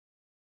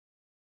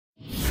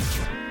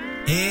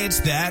It's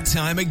that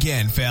time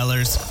again,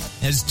 fellers,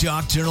 as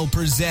Jock Journal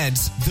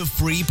presents the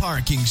Free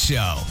Parking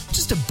Show.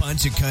 Just a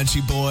bunch of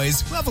country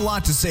boys who have a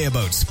lot to say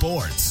about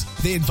sports.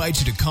 They invite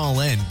you to call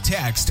in,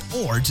 text,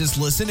 or just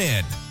listen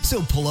in.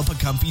 So pull up a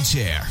comfy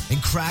chair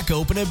and crack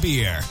open a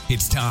beer.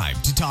 It's time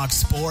to talk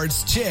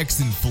sports, chicks,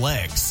 and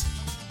flicks.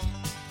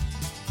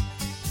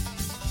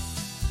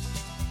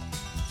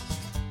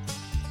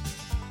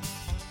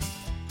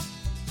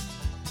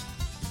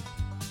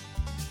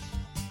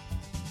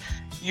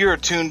 You're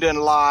tuned in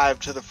live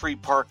to the Free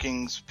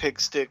Parking's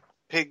Pigskin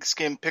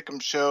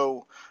Pick'em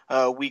Show,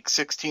 Week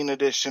 16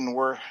 edition.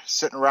 We're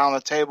sitting around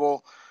the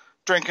table,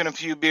 drinking a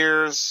few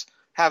beers,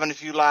 having a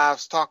few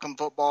laughs, talking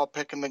football,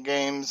 picking the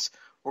games.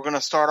 We're going to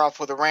start off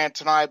with a rant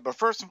tonight, but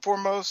first and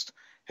foremost,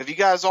 have you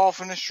guys all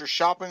finished your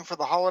shopping for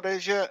the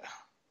holidays yet?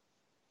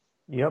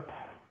 Yep.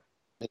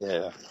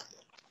 Yeah.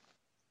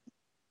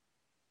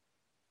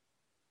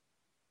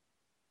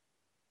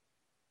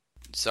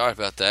 Sorry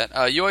about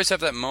that. You always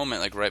have that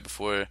moment, like right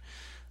before,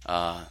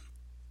 the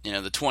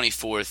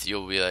 24th.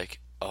 You'll be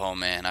like, "Oh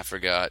man, I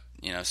forgot,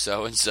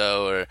 so and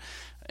so."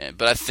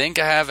 But I think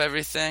I have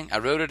everything. I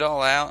wrote it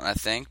all out, I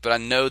think. But I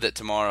know that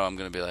tomorrow I'm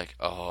gonna be like,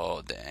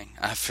 "Oh dang,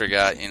 I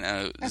forgot,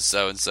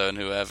 so and so and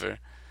whoever."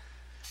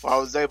 Well, I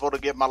was able to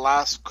get my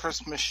last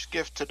Christmas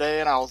gift today,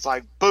 and I was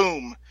like,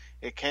 "Boom!"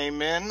 It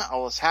came in. I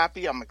was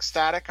happy. I'm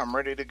ecstatic. I'm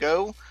ready to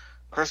go.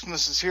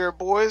 Christmas is here,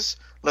 boys.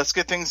 Let's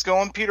get things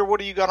going. Peter, what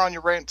do you got on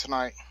your rant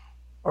tonight?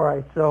 All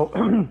right, so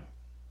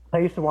I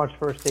used to watch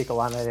First Take a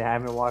lot. I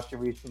haven't watched it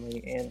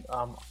recently. And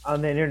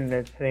on the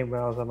internet today when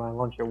I was on my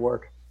lunch at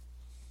work,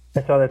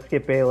 I saw that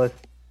Skip Bayless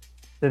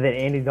said that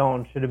Andy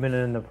Dalton should have been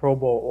in the Pro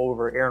Bowl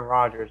over Aaron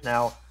Rodgers.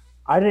 Now,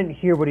 I didn't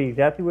hear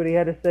exactly what he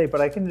had to say,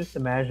 but I can just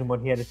imagine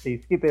what he had to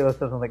say. Skip Bayless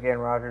doesn't like Aaron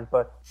Rodgers,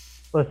 but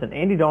listen,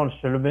 Andy Dalton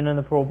should have been in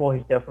the Pro Bowl.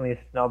 He's definitely a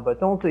snub, but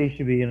don't say he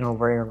should be in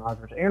over Aaron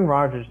Rodgers. Aaron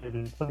Rodgers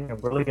is putting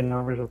up really good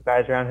numbers with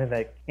guys around him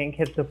that can't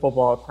catch the football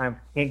all the time,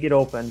 can't get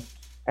open.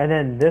 And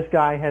then this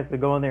guy has to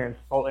go in there and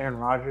insult Aaron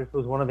Rodgers,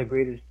 who's one of the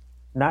greatest,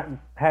 not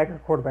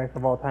Packer quarterbacks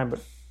of all time,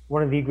 but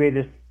one of the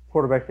greatest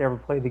quarterbacks to ever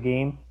play the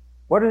game.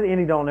 What has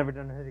Andy Dalton ever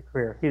done in his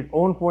career? He's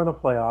 0-4 in the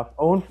playoffs,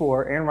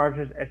 0-4. Aaron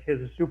Rodgers actually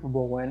has a Super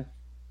Bowl win.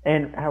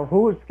 And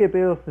who would Skip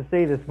Bayless to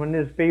say this when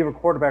his favorite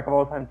quarterback of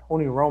all time,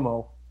 Tony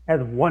Romo,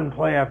 has one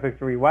playoff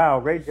victory? Wow,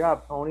 great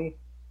job, Tony.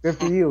 Good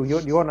for you.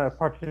 You want a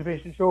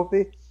participation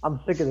trophy?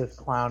 I'm sick of this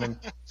clown. And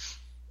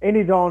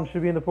Andy Dalton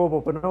should be in the Pro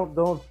Bowl, but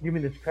don't give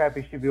me this crap.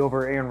 He should be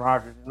over Aaron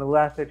Rodgers. And the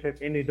last I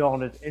checked, Andy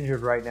Dalton is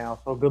injured right now,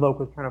 so good luck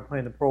with trying to play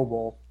in the Pro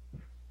Bowl.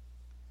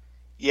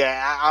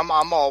 Yeah, I'm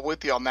all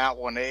with you on that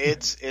one.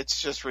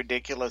 It's just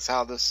ridiculous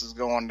how this is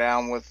going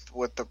down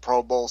with the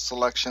Pro Bowl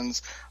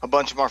selections. A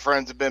bunch of my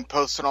friends have been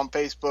posting on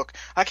Facebook,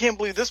 I can't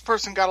believe this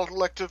person got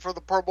elected for the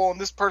Pro Bowl and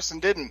this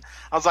person didn't.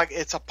 I was like,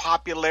 it's a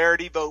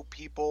popularity vote,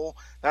 people.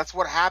 That's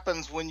what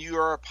happens when you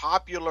are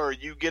popular.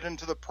 You get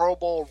into the Pro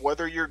Bowl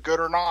whether you're good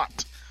or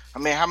not. I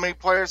mean, how many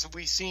players have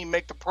we seen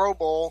make the Pro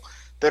Bowl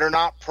that are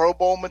not Pro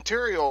Bowl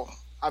material?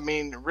 I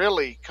mean,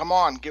 really, come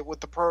on, get with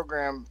the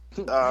program.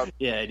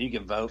 Yeah, and you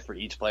can vote for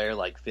each player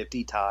like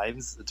 50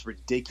 times. It's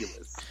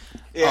ridiculous.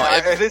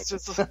 Yeah, and it's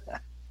just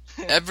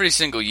every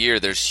single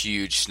year there's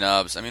huge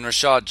snubs. I mean,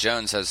 Rashad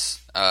Jones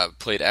has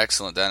played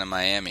excellent down in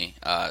Miami.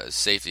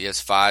 Safety, he has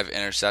 5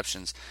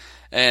 interceptions,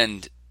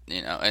 and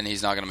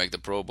he's not going to make the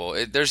Pro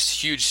Bowl. There's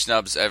huge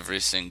snubs every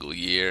single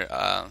year.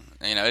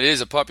 It is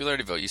a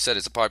popularity vote. You said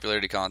it's a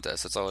popularity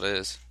contest. That's all it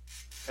is.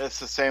 It's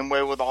the same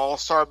way with the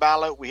All-Star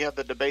ballot. We had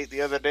the debate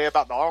the other day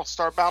about the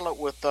All-Star ballot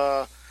with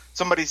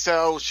somebody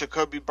said, should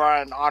Kobe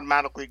Bryant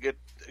automatically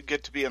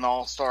get to be an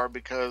All-Star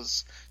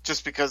because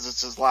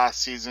it's his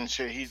last season?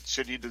 Should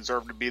he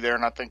deserve to be there?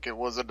 And I think it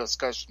was a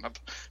discussion of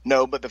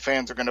no, but the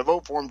fans are going to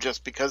vote for him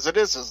just because it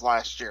is his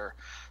last year.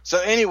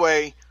 So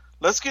anyway,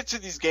 let's get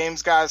to these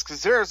games, guys,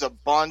 because there's a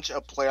bunch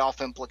of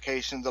playoff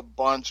implications, a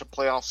bunch of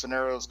playoff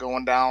scenarios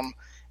going down,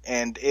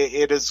 and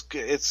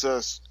it's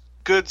a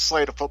good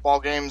slate of football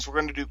games. We're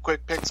going to do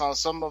quick picks on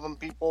some of them,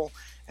 people,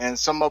 and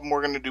some of them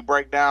we're going to do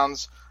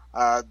breakdowns.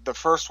 The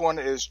first one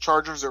is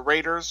Chargers at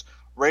Raiders.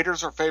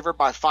 Raiders are favored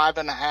by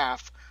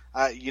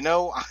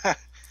 5.5.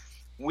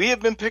 We have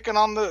been picking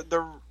on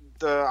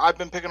I've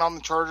been picking on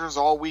the Chargers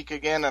all week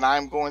again, and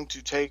I'm going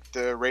to take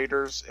the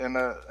Raiders in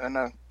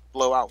a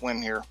blowout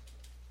win here.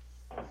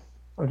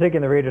 I'm taking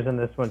the Raiders in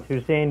this one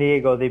too. San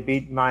Diego, they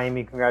beat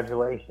Miami.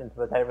 Congratulations,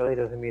 but that really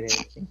doesn't mean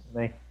anything to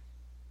me.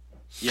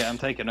 Yeah, I'm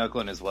taking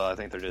Oakland as well. I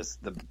think they're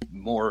just the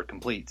more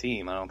complete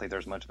team. I don't think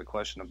there's much of a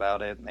question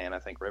about it. Man, I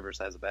think Rivers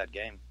has a bad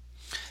game.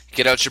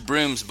 Get out your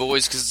brooms,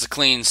 boys, because it's a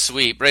clean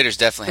sweep. Raiders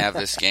definitely have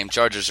this game.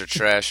 Chargers are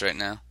trash right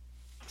now.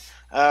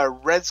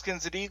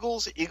 Redskins at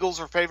Eagles. Eagles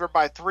are favored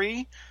by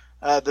 3.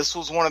 This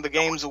was one of the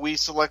games that we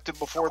selected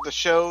before the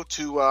show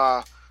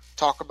to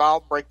talk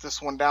about, break this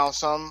one down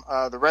some.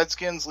 The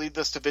Redskins lead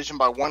this division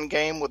by 1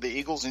 game with the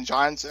Eagles and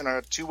Giants in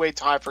a 2-way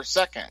tie for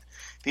second.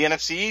 The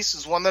NFC East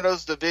is one of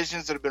those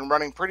divisions that have been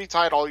running pretty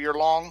tight all year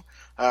long.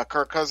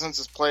 Kirk Cousins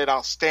has played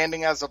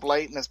outstanding as of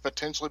late and has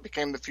potentially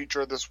become the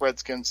future of this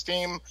Redskins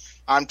team.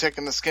 I'm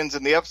taking the Skins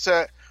in the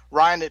upset.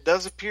 Ryan, it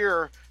does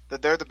appear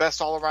that they're the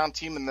best all-around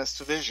team in this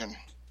division.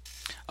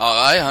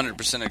 I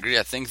 100% agree.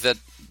 I think that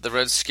the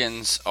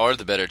Redskins are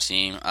the better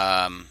team.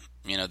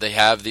 They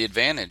have the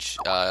advantage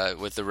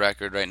with the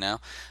record right now.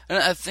 And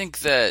I think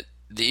that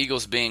the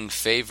Eagles being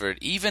favored,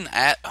 even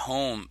at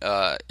home,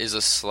 is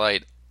a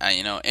slight.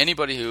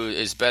 Anybody who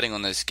is betting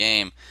on this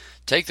game,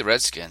 take the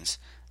Redskins.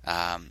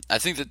 I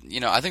think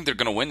they're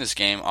going to win this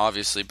game,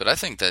 obviously, but I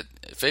think that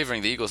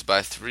favoring the Eagles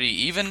by 3,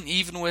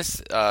 even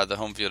with the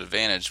home field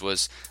advantage,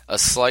 was a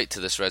slight to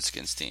this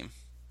Redskins team.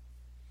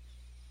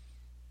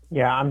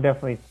 Yeah, I'm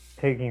definitely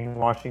taking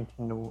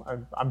Washington.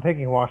 I'm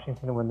picking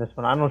Washington to win this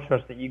one. I don't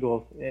trust the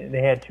Eagles.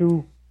 They had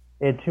two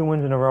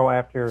wins in a row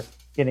after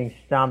getting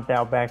stomped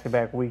out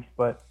back-to-back weeks,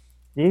 but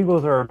the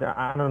Eagles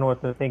I don't know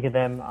what to think of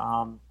them.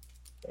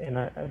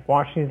 And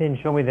Washington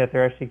showed me that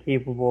they're actually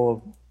capable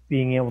of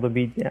being able to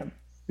beat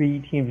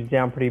teams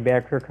down pretty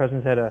bad. Kirk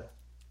Cousins had a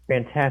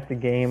fantastic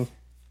game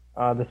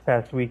this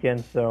past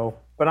weekend.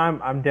 But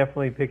I'm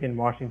definitely picking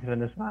Washington in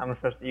this one. I don't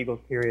trust the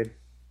Eagles, period.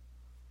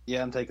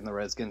 Yeah, I'm taking the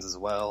Redskins as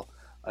well.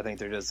 I think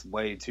they're just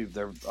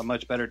they're a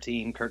much better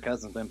team. Kirk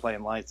Cousins has been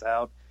playing lights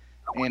out.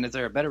 And is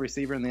there a better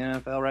receiver in the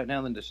NFL right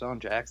now than Deshaun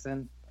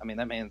Jackson? I mean,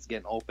 that man's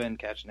getting open,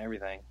 catching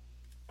everything.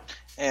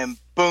 And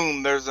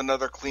boom, there's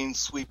another clean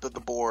sweep of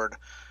the board.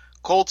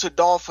 Colts at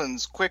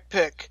Dolphins, quick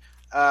pick.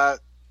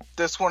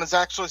 This one is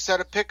actually set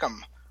a pick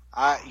 'em.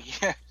 I'm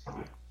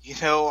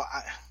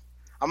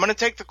going to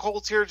take the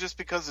Colts here just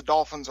because the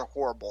Dolphins are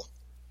horrible.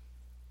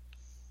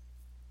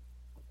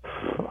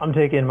 I'm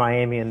taking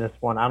Miami in this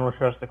one. I don't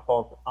trust the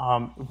Colts.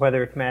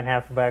 Whether it's Matt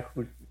Hasselbeck,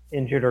 who's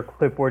injured, or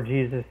Clipboard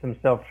Jesus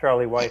himself,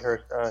 Charlie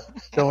Whitehurst,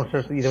 don't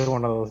trust either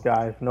one of those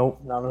guys. Nope,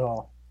 not at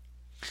all.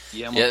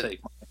 Yeah, I'm going to take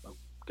Miami.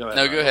 Go ahead.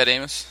 No, go ahead,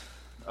 Amos.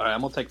 All right,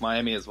 I'm going to take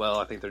Miami as well.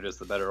 I think they're just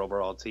the better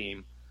overall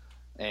team.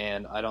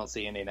 And I don't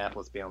see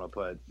Indianapolis being able to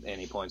put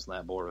any points on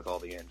that board with all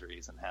the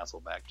injuries and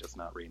Hasselbeck just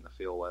not reading the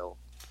field well.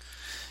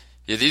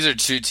 Yeah, these are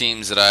two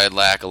teams that I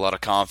lack a lot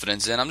of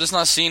confidence in. I'm just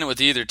not seeing it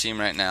with either team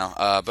right now.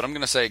 But I'm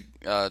going to say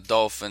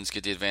Dolphins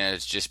get the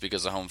advantage just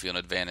because of home field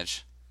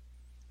advantage.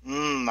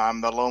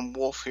 I'm the lone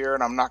wolf here,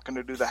 and I'm not going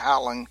to do the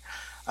howling.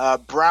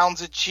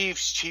 Browns at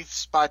Chiefs.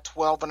 Chiefs by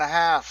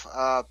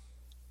 12.5.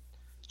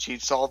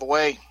 Chiefs all the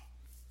way.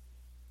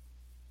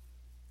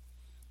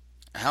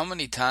 How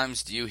many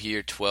times do you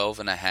hear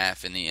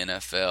 12.5 in the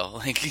NFL?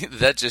 Like,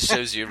 that just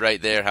shows you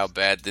right there how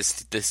bad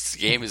this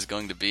game is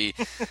going to be.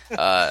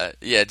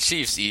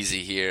 Chiefs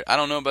easy here. I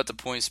don't know about the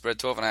point spread.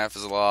 12.5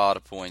 is a lot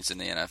of points in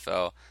the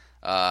NFL.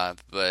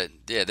 But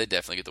yeah, they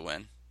definitely get the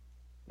win.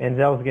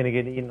 Manziel's going to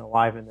get eaten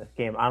alive in this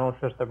game. I don't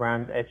trust the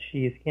Browns at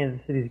Chiefs.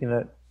 Kansas City's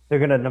they're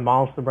going to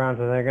demolish the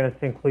Browns, and they're going to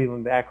send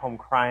Cleveland back home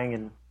crying,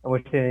 and I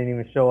wish they didn't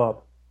even show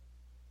up.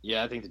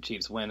 Yeah, I think the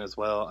Chiefs win as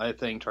well. I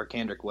think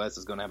Tarkandrick West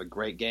is going to have a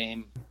great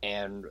game,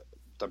 and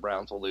the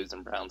Browns will lose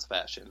in Browns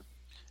fashion.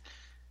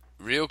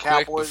 Real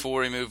quick,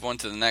 before we move on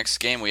to the next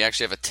game, we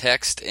actually have a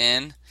text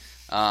in.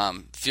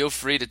 Feel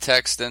free to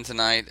text in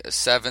tonight,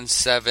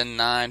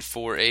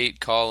 77948.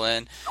 Call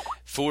in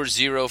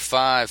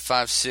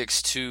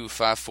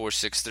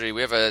 405-562-5463.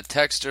 We have a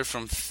texter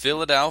from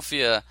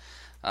Philadelphia,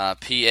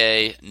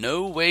 PA.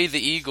 No way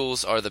the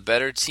Eagles are the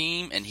better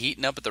team and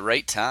heating up at the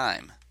right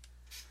time.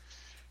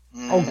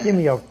 Oh, give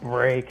me a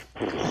break.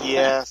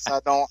 Yes, I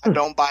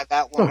don't buy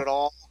that one at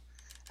all.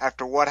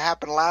 After what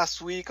happened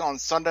last week on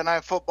Sunday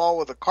Night Football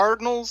with the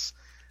Cardinals,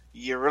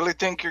 you really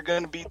think you're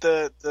going to beat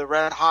the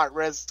red hot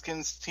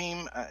Redskins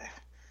team?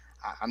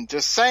 I'm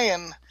just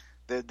saying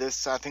that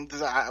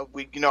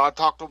I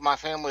talked with my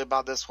family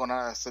about this one.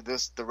 I said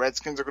the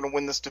Redskins are going to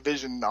win this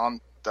division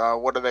on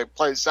what do they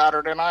play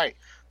Saturday night?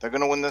 They're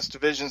going to win this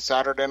division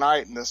Saturday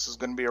night, and this is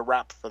going to be a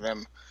wrap for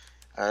them.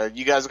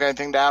 You guys got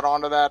anything to add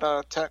on to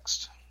that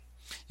text?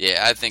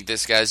 Yeah, I think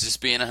this guy's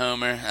just being a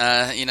homer.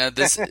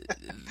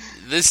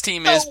 This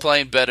team is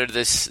playing better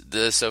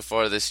so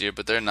far this year,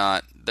 but they're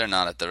not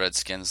at the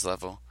Redskins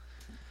level.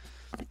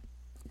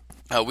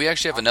 We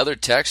actually have another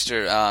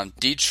texter.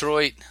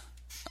 Detroit,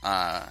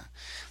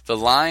 the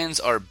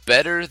Lions are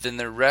better than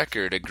their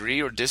record.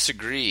 Agree or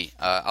disagree?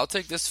 I'll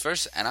take this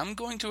first, and I'm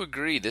going to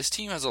agree. This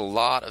team has a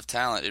lot of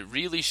talent. It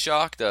really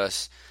shocked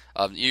us.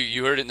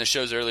 You heard it in the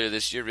shows earlier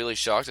this year. Really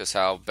shocked us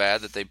how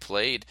bad that they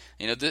played.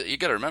 You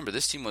got to remember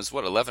this team was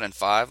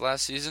 11-5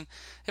 last season.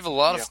 They have a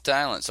lot of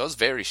talent, so I was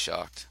very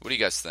shocked. What do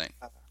you guys think?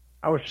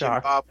 I was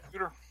shocked. Jim Bob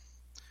Cooter.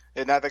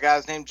 Isn't that the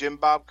guy's name, Jim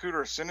Bob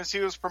Cooter? As soon as he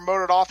was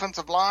promoted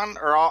offensive line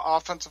or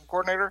offensive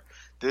coordinator,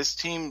 this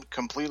team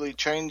completely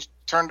turned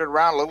it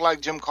around. Looked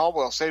like Jim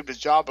Caldwell saved his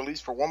job at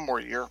least for one more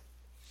year.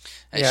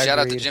 Hey, shout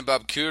out to Jim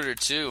Bob Cooter,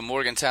 too.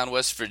 Morgantown,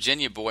 West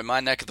Virginia boy, my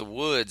neck of the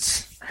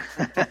woods.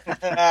 What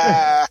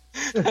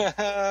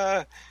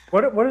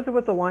is it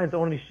with the Lions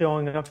only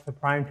showing up to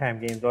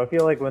primetime games? So I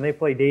feel like when they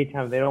play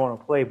daytime, they don't want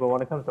to play. But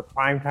when it comes to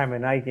primetime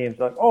and night games,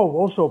 like, oh,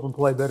 we'll show up and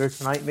play better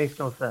tonight. Makes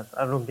no sense.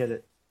 I don't get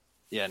it.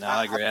 Yeah, no,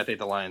 I agree. I think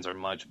the Lions are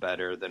much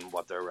better than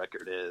what their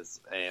record is.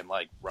 And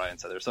like Ryan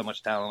said, there's so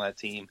much talent on that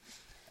team.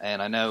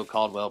 And I know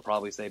Caldwell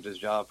probably saved his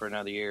job for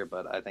another year,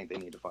 but I think they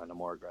need to find a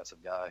more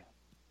aggressive guy.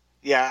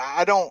 Yeah,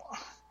 I don't.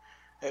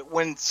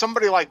 When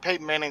somebody like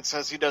Peyton Manning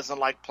says he doesn't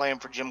like playing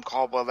for Jim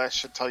Caldwell, that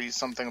should tell you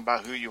something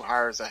about who you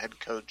hire as a head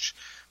coach.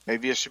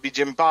 Maybe it should be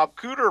Jim Bob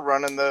Cooter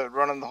running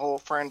the whole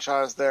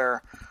franchise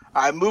there.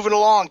 Moving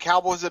along,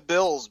 Cowboys at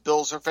Bills.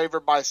 Bills are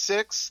favored by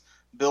 6.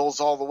 Bills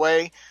all the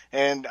way.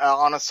 And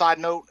on a side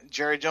note,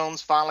 Jerry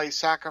Jones finally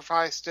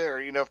sacrificed it,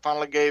 or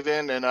finally gave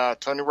in, and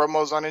Tony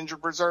Romo's on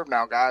injured reserve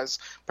now, guys.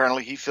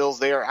 Apparently, he feels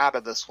they are out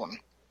of this one.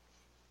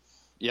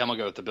 Yeah, I'm gonna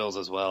go with the Bills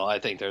as well. I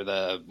think they're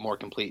the more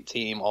complete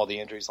team. All the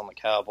injuries on the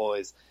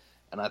Cowboys,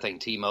 and I think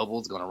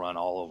T-Mobile's going to run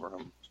all over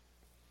them.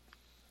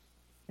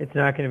 It's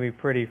not going to be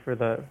pretty for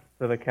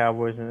the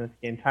Cowboys in this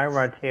game.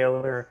 Tyrod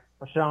Taylor,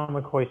 LaShawn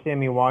McCoy,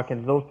 Sammy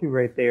Watkins, those two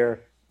right there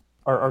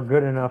are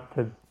good enough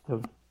to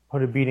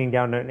put a beating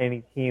down on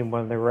any team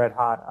when they're red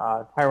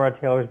hot.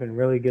 Tyrod Taylor's been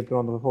really good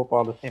throwing the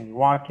football to Sammy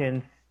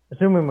Watkins.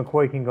 Assuming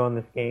McCoy can go in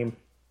this game,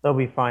 they'll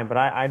be fine. But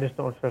I just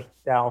don't trust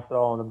Dallas at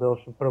all, and the Bills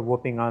should put a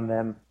whooping on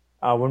them.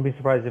 Wouldn't be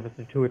surprised if it's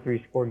a 2 or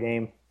 3 score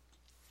game.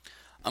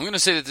 I'm going to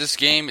say that this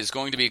game is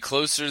going to be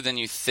closer than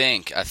you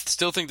think. I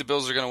still think the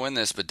Bills are going to win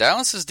this, but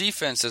Dallas's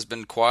defense has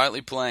been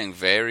quietly playing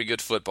very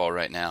good football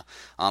right now.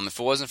 If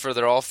it wasn't for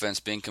their offense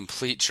being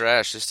complete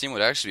trash, this team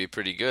would actually be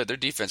pretty good. Their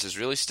defense has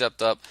really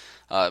stepped up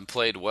and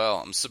played well.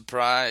 I'm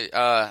surprised.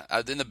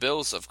 In the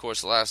Bills, of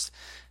course, last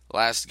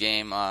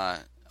game,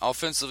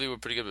 offensively were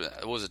pretty good.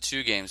 It was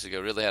 2 games ago.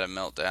 Really had a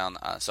meltdown.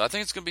 So I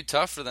think it's going to be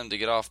tough for them to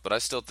get off, but I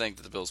still think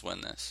that the Bills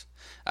win this.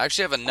 I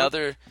actually have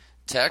another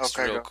text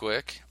real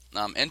quick.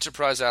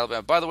 Enterprise,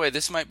 Alabama. By the way,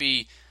 this might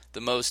be the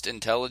most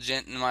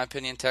intelligent, in my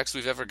opinion, text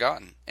we've ever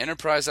gotten.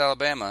 Enterprise,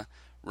 Alabama.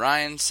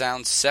 Ryan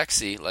sounds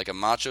sexy like a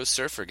macho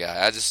surfer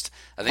guy. I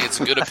think it's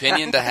a good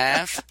opinion to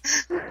have.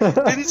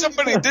 Didn't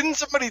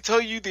somebody tell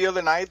you the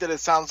other night that it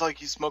sounds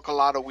like you smoke a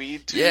lot of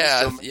weed too?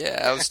 Yeah.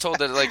 I was told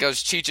that I was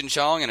Cheech and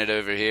Chonging it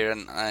over here,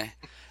 and I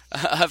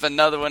have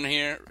another one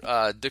here.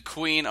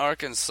 DeQueen,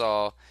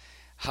 Arkansas.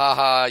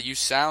 Haha, you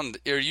said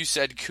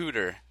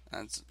Cooter.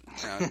 That's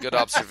good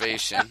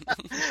observation.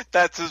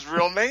 That's his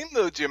real name,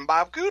 though, Jim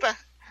Bob Cooter.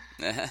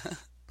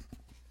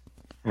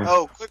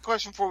 Quick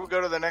question before we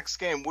go to the next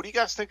game. What do you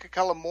guys think of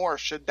Kellen Moore?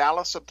 Should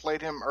Dallas have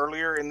played him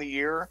earlier in the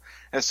year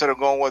instead of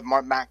going with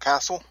Matt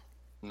Castle?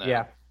 No.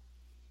 Yeah.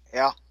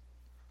 Yeah?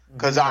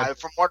 Because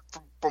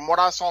from what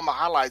I saw in the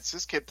highlights,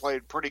 this kid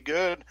played pretty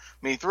good. I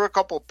mean, he threw a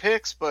couple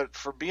picks, but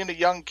for being a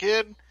young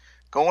kid,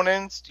 going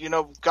in,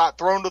 got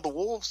thrown to the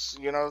wolves,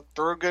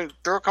 threw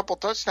a couple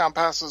touchdown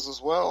passes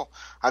as well.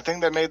 I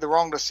think they made the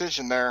wrong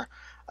decision there.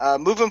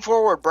 Moving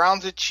forward,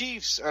 Browns at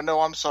Chiefs.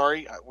 No, I'm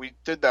sorry. We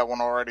did that one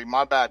already.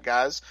 My bad,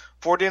 guys.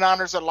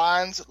 49ers at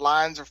Lions.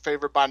 Lions are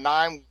favored by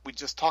 9. We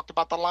just talked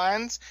about the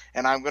Lions,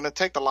 and I'm going to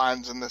take the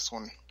Lions in this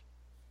one.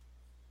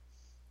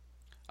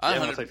 I'm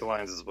going to take the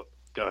Lions as well.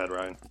 Go ahead,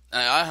 Ryan.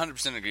 I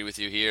 100% agree with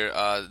you here.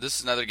 This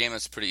is another game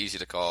that's pretty easy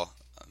to call.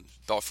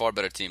 Far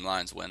better team.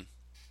 Lions win.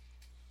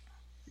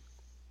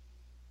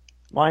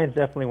 Lions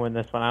definitely win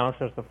this one. I don't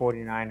trust the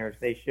 49ers.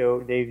 They've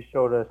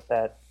showed us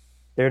that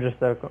they're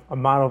just a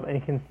model of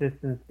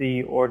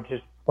inconsistency or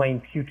just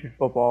playing putrid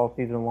football all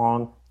season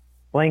long.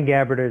 Blaine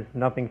Gabbert is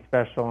nothing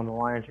special, and the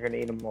Lions are going to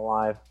eat him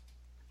alive.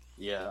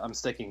 Yeah, I'm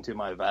sticking to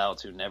my vow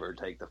to never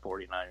take the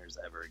 49ers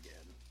ever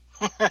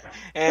again.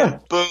 And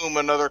boom,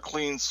 another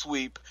clean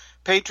sweep.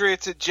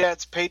 Patriots at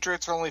Jets.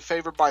 Patriots are only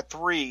favored by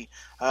 3.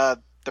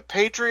 The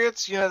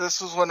Patriots,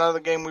 this is another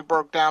game we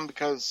broke down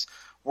because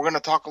we're going to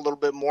talk a little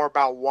bit more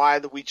about why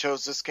that we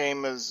chose this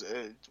game as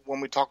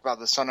when we talk about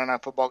the Sunday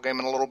Night Football game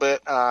in a little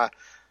bit.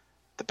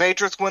 The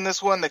Patriots win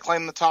this one. They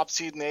claim the top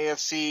seed in the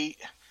AFC.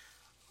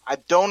 I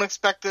don't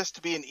expect this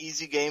to be an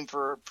easy game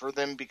for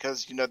them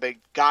because they've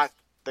got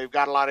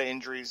a lot of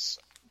injuries,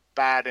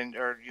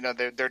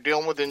 they're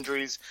dealing with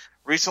injuries.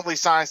 Recently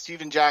signed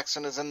Steven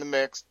Jackson is in the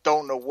mix.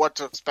 Don't know what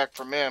to expect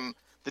from him.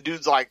 The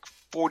dude's like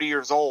 40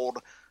 years old,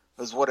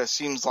 is what it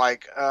seems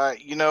like.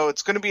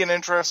 It's going to be an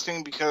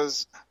interesting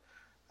because,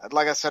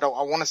 like I said, I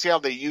want to see how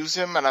they use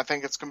him, and I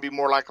think it's going to be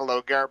more like a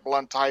LeGarrette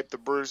Blount type, the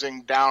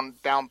bruising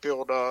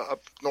downfield,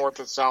 up north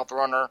and south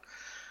runner.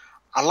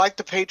 I like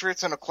the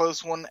Patriots in a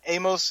close one.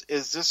 Amos,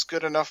 is this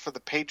good enough for the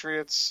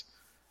Patriots?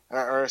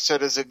 Or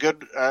said, is it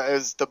good?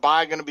 Is the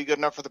bye going to be good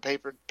enough for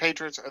the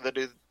Patriots,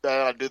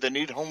 or do they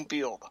need home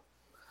field?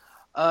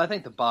 I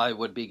think the bye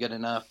would be good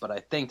enough, but I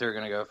think they're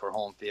going to go for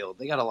home field.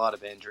 They got a lot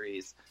of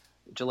injuries.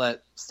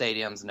 Gillette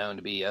Stadium's known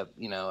to be a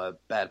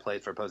bad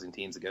place for opposing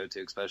teams to go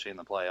to, especially in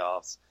the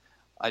playoffs.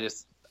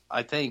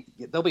 I think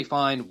they'll be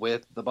fine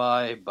with the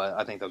bye, but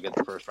I think they'll get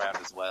the first round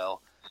as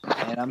well.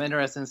 And I'm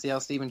interested to see how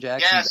Steven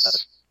Jackson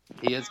does.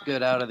 He is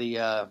good out of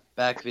the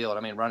backfield.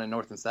 Running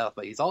north and south,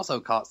 but he's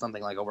also caught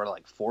something like over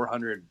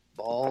 400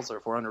 balls or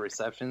 400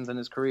 receptions in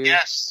his career.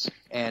 Yes,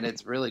 and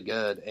it's really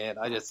good. And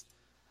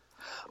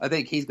I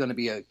think he's going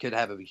to could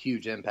have a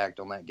huge impact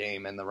on that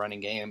game and the running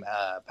game,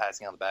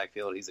 passing on the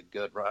backfield. He's a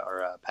good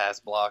pass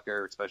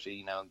blocker,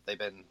 especially, they've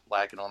been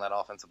lacking on that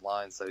offensive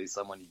line. So he's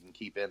someone you can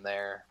keep in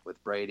there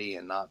with Brady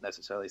and not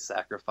necessarily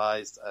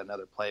sacrifice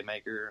another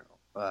playmaker,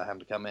 having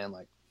to come in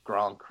like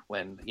Gronk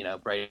when,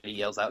 Brady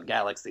yells out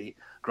Galaxy.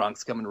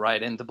 Gronk's coming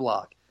right in to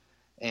block.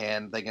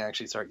 And they can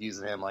actually start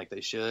using him like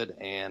they should.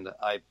 And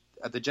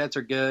the Jets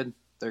are good.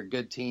 They're a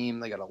good team.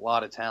 They got a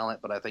lot of talent,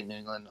 but I think New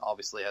England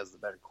obviously has the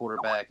better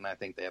quarterback, and I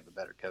think they have the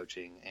better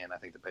coaching, and I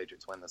think the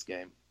Patriots win this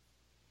game.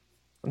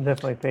 I'm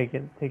definitely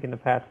taking the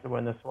Pats to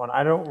win this one.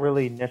 I don't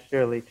really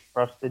necessarily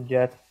trust the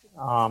Jets,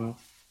 and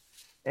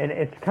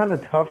it's kind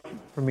of tough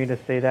for me to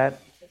say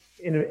that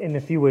in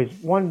a few ways.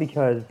 One,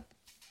 because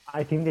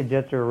I think the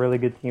Jets are a really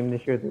good team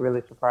this year. They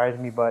really surprised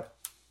me, but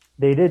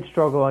they did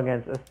struggle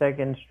against a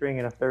second-string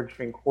and a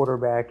third-string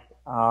quarterback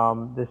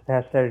this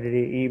past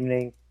Saturday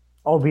evening,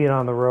 albeit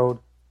on the road.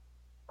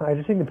 I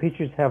just think the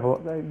Patriots have,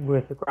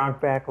 with the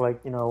Gronk back,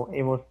 like,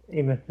 Amos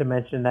to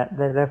mention, that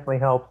definitely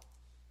helps.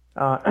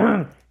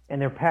 And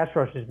their pass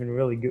rush has been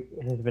really good,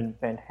 has been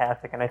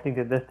fantastic. And I think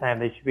that this time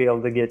they should be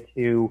able to get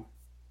to,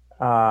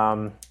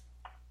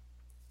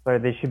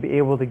 they should be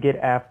able to get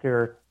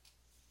after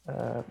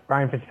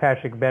Ryan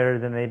Fitzpatrick better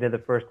than they did the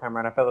first time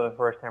around. I felt like the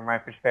first time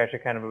Ryan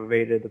Fitzpatrick kind of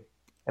evaded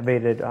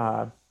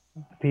the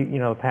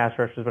pass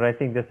rushers, but I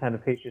think this time the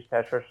Patriots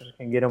pass rushers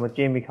can get him with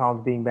Jamie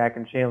Collins being back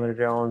and Chandler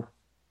Jones.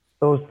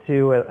 Those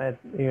two at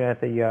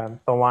the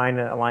line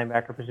and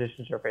linebacker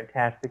positions are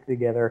fantastic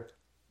together.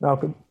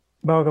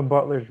 Malcolm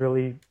Butler's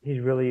really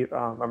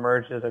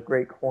emerged as a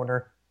great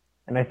corner,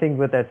 and I think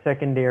with that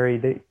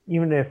secondary,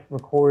 even if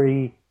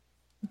McCory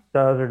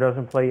does or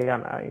doesn't play,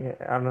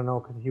 I don't know,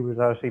 because he was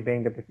obviously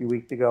banged up a few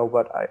weeks ago,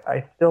 but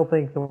I still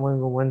think New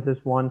England wins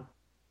this one.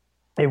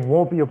 It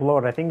won't be a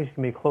blowout. I think it's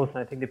going to be close, and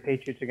I think the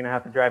Patriots are going to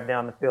have to drive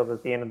down the field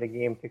at the end of the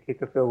game to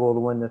kick a field goal to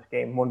win this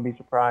game. Wouldn't be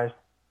surprised.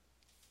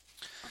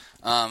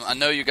 I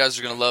know you guys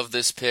are going to love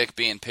this pick,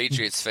 being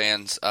Patriots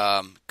fans,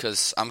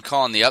 because I'm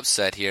calling the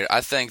upset here.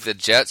 I think the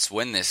Jets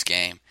win this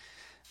game.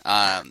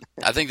 I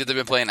think that they've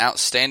been playing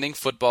outstanding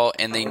football,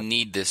 and they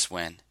need this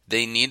win.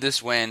 They need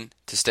this win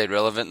to stay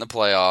relevant in the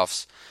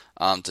playoffs,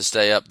 to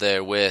stay up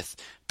there with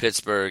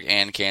Pittsburgh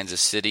and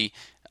Kansas City.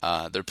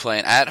 They're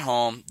playing at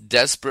home,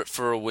 desperate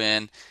for a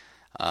win.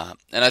 And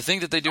I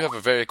think that they do have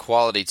a very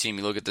quality team.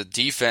 You look at the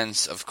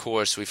defense, of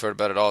course, we've heard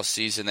about it all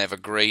season. They have a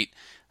great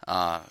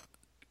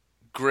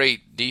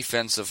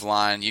defensive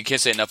line. You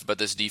can't say enough about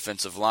this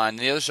defensive line. And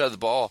the other side of the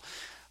ball,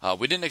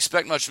 we didn't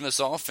expect much from this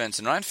offense,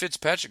 and Ryan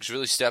Fitzpatrick's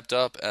really stepped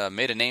up,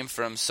 made a name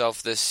for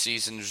himself this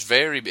season. Was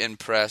very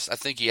impressed. I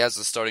think he has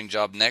the starting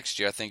job next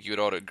year. I think you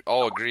would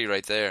all agree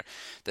right there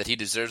that he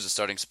deserves a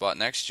starting spot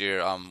next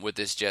year with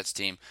this Jets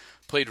team.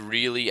 Played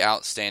really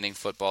outstanding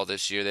football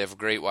this year. They have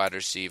great wide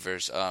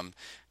receivers.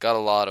 Got a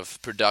lot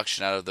of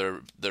production out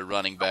of their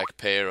running back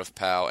pair of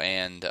Powell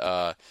and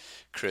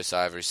Chris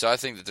Ivory. So I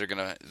think that they're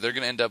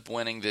gonna end up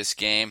winning this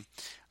game.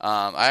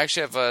 I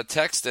actually have a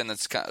text in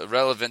that's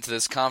relevant to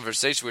this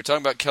conversation. We're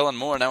talking about Kellen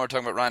Moore. Now we're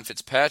talking about Ryan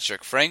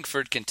Fitzpatrick.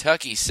 Frankfort,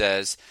 Kentucky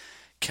says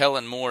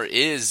Kellen Moore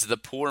is the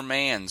poor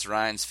man's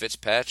Ryan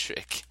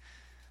Fitzpatrick.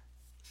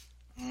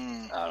 I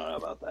don't know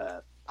about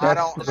that. I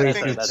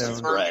think that's a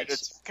stretch.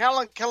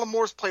 Kellen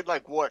Moore's played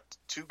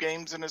 2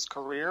 games in his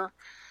career,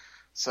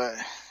 so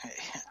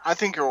I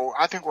think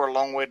we're a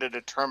long way to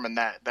determine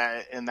that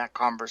in that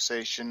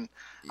conversation.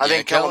 I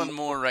think Kellen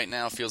Moore right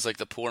now feels like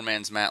the poor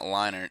man's Matt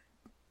Leinart.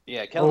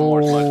 Yeah, Kellen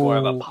Moore's much more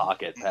of a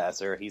pocket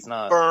passer. He's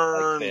not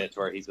like Fitz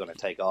where he's going to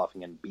take off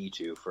and beat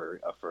you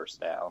for a first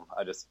down.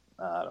 That's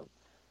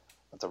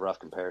a rough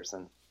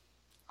comparison.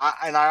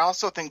 I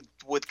also think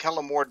with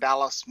Kellen Moore,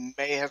 Dallas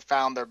may have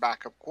found their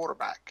backup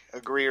quarterback.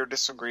 Agree or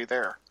disagree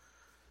there?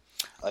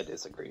 I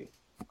disagree.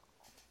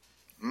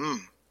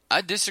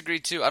 I disagree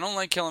too. I don't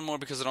like Kellen Moore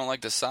because I don't like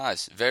the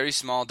size. Very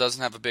small,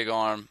 doesn't have a big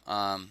arm.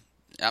 I'm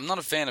not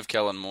a fan of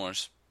Kellen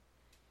Moore's.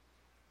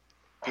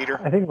 Peter?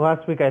 I think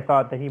last week I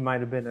thought that he might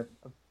have been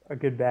a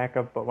good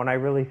backup, but when I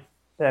really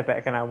sat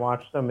back and I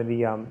watched some of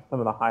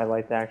the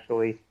highlights,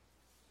 actually,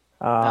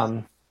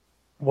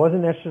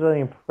 wasn't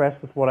necessarily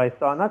impressed with what I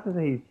saw. Not to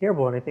say he's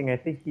terrible or anything. I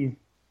think he's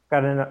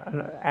got an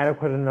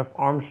adequate enough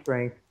arm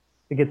strength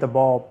to get the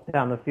ball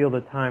down the field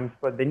at times.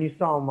 But then you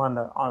saw him on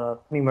a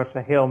pretty much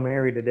a Hail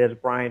Mary to Des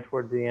Bryant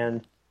towards the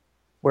end,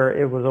 where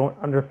it was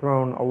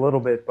underthrown a little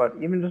bit, but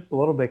even just a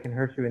little bit can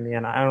hurt you in the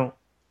end.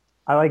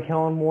 I like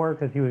Kellen Moore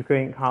because he was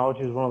great in college.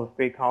 He was one of the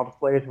great college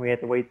players, and we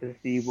had to wait to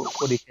see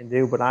what he can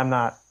do. But I'm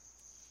not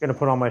going to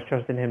put all my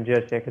trust in him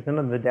just yet because none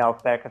of the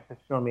Dallas backups have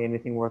shown me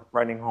anything worth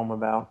writing home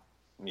about.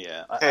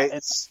 Yeah, I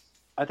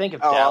think if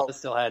Dallas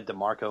still had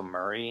DeMarco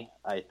Murray,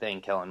 I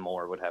think Kellen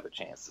Moore would have a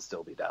chance to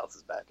still be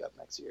Dallas's backup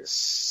next year.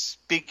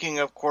 Speaking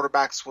of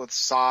quarterbacks with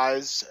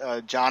size,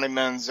 Johnny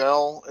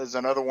Manziel is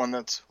another one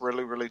that's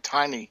really, really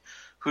tiny.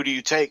 Who do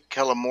you take,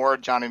 Kellen Moore or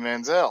Johnny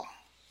Manziel?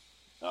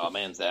 Oh,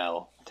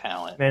 Manziel,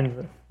 talent.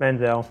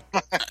 Manziel.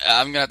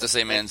 I'm going to have to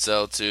say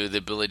Manziel, too, the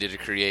ability to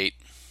create.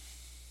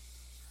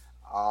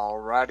 All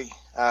righty.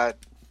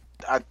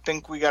 I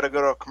think we got to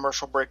go to a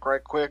commercial break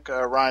right quick.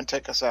 Ryan,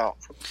 take us out.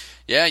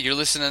 Yeah, you're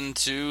listening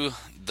to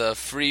the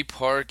Free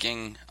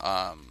Parking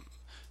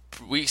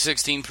Week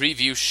 16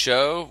 preview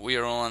show. We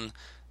are on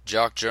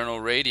Jock Journal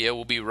Radio.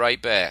 We'll be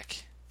right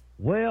back.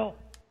 Well,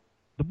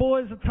 the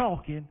boys are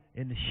talking,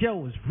 and the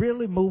show is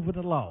really moving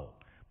along.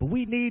 But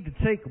we need to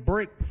take a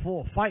break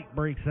before a fight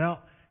breaks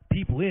out.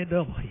 People end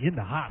up in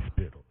the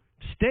hospital.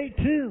 Stay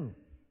tuned,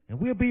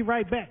 and we'll be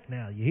right back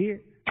now, you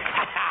hear?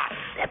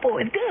 That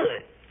boy is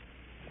good.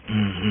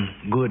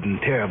 Mm-hmm. Good and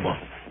terrible.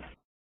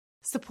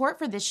 Support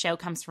for this show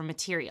comes from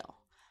Material.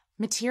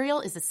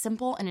 Material is a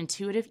simple and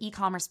intuitive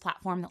e-commerce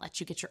platform that lets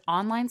you get your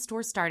online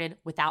store started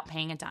without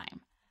paying a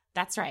dime.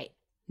 That's right.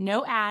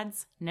 No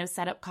ads, no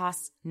setup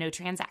costs, no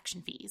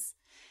transaction fees.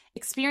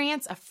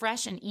 Experience a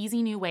fresh and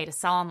easy new way to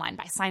sell online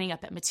by signing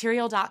up at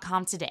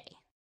material.com today.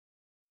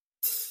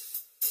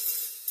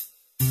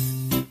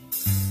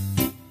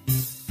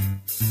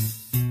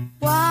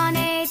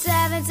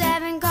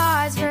 1-877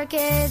 Cards for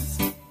Kids.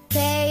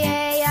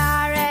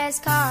 KARS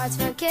Cards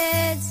for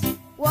Kids.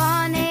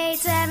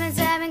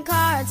 1-877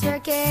 Cards for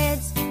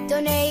Kids.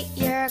 Donate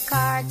your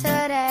card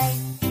today.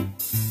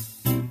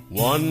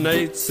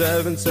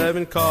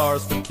 1-877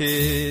 Cars for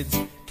Kids.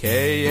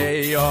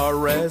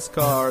 KARS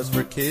Cars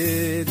for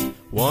Kids.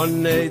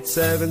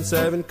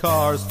 1-877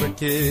 Cars for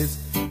Kids.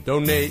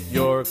 Donate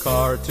your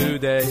car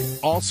today.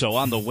 Also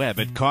on the web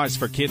at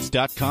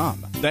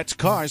carsforkids.com. That's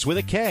Cars with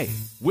a K.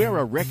 We're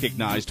a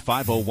recognized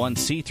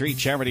 501c3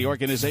 charity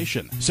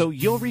organization, so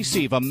you'll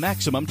receive a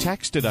maximum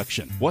tax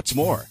deduction. What's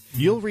more,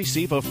 you'll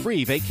receive a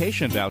free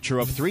vacation voucher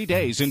of 3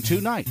 days and 2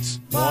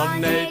 nights.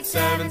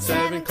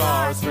 1-877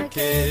 Cars for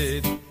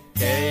Kids.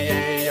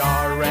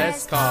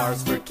 KARS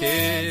Cars for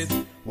Kids.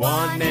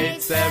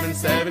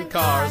 1-877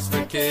 Cars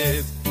for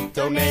Kids.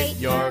 Donate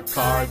your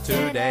car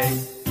today.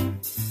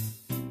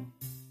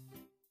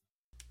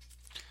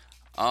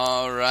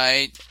 All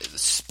right,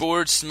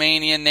 Sports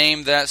Mania,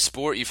 name that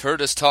sport. You've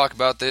heard us talk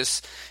about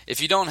this.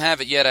 If you don't have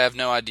it yet, I have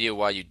no idea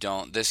why you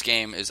don't. This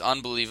game is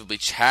unbelievably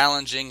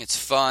challenging. It's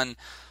fun.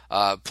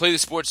 Play the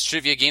sports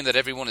trivia game that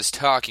everyone is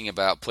talking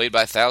about, played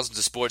by thousands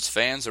of sports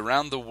fans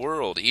around the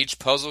world. Each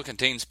puzzle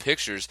contains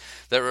pictures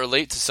that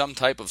relate to some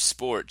type of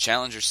sport.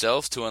 Challenge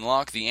yourself to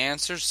unlock the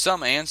answers.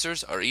 Some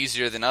answers are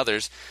easier than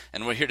others,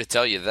 and we're here to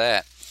tell you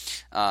that.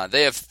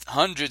 They have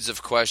hundreds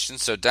of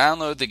questions, so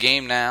download the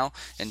game now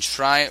and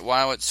try it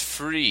while it's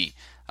free.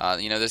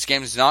 This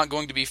game is not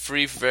going to be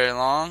free for very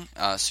long,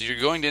 so you're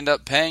going to end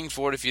up paying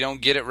for it if you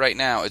don't get it right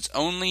now. It's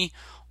only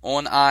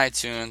on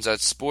iTunes at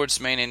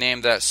Sportsmania,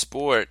 name that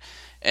sport.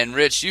 And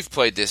Rich, you've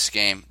played this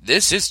game.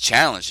 This is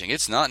challenging.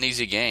 It's not an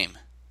easy game.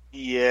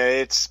 Yeah,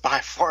 it's by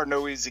far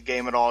no easy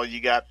game at all. You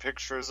got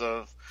pictures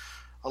of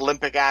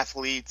Olympic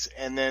athletes,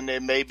 and then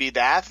it may be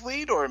the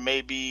athlete, or it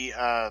may be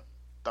a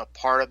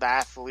part of the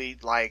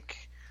athlete, like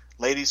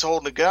ladies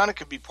holding a gun. It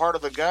could be part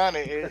of the gun.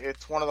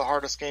 It's one of the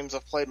hardest games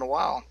I've played in a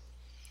while.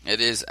 It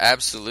is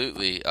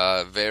absolutely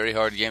a very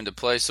hard game to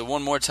play. So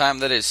one more time,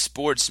 that is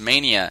Sports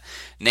Mania.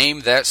 Name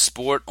that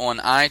sport on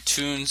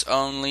iTunes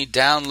only.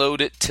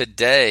 Download it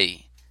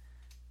today.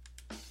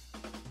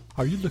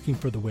 Are you looking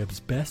for the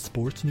web's best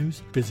sports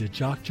news? Visit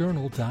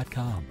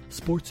jockjournal.com.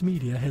 Sports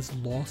media has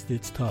lost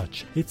its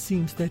touch. It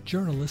seems that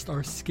journalists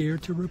are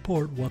scared to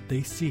report what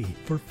they see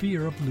for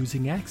fear of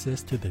losing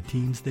access to the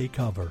teams they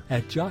cover.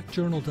 At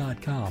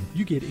jockjournal.com,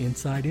 you get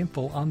inside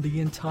info on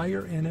the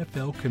entire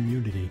NFL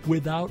community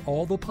without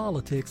all the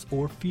politics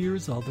or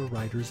fears other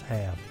writers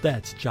have.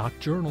 That's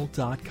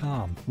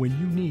jockjournal.com. When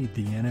you need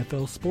the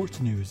NFL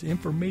sports news,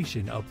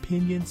 information,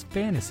 opinions,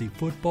 fantasy,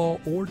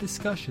 football, or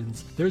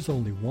discussions, there's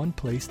only one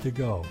place to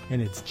go,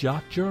 and it's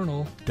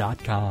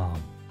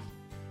jockjournal.com.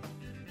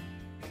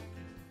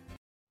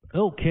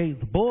 Okay,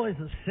 the boys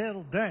have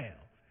settled down.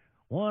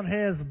 One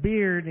has a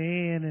beer in the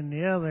end and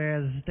the other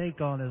has a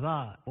steak on his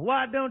eye. Well,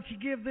 why don't you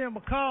give them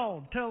a call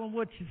and tell them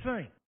what you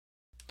think?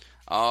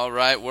 All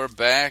right, we're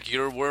back.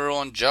 We're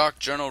on Jock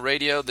Journal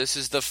Radio. This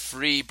is the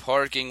Free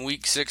Parking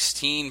Week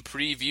 16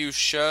 preview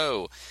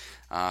show.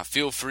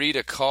 Feel free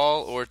to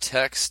call or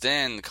text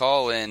in.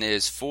 Call in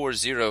is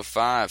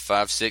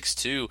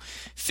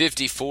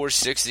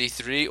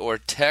 405-562-5463, or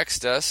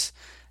text us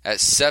at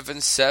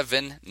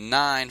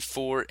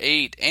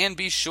 77948. And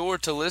be sure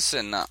to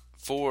listen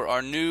for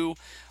our new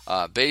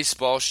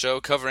baseball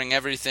show covering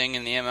everything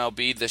in the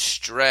MLB, The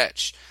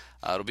Stretch.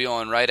 It'll be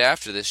on right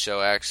after this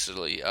show,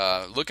 actually.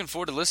 Looking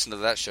forward to listening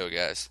to that show,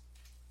 guys.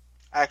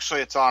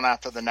 Actually, it's on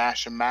after the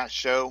Nash and Matt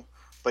show.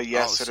 But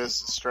yes, it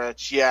is The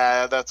Stretch.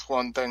 Yeah, that's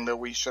one thing that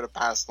we should have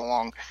passed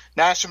along.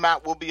 Nash and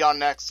Matt will be on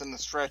next, and The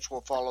Stretch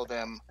will follow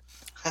them.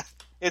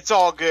 It's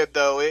all good,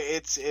 though.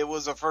 It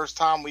was the first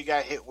time we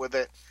got hit with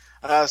it.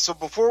 So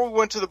before we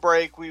went to the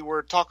break, we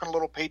were talking a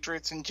little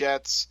Patriots and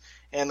Jets,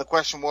 and the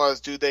question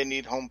was, do they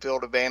need home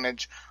field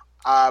advantage?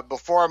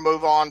 Before I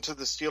move on to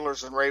the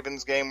Steelers and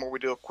Ravens game, where we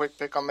do a quick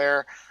pick on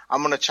there,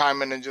 I'm going to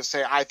chime in and just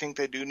say I think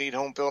they do need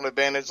home field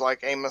advantage,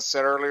 like Amos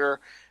said earlier,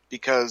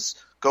 because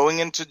going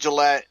into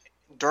Gillette,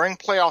 during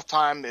playoff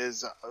time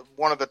is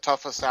one of the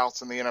toughest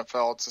outs in the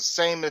NFL. It's the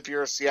same if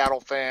you're a Seattle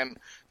fan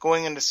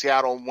going into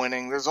Seattle and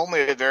winning. There's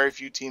only a very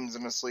few teams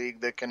in this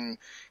league that can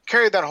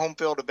carry that home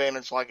field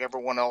advantage like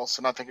everyone else,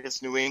 and I think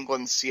it's New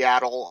England,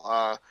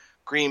 Seattle,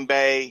 Green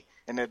Bay,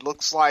 and it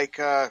looks like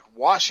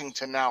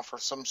Washington now for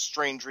some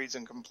strange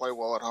reason can play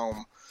well at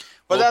home.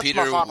 But well, that's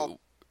Peter, my final.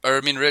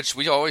 Rich,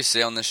 we always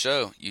say on this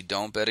show, you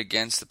don't bet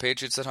against the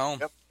Patriots at home.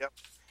 Yep.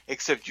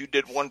 Except you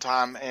did one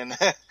time, and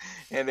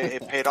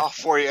it paid off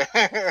for you.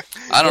 I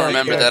don't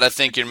remember that. I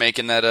think you're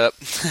making that up.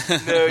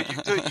 No, you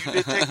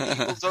did take the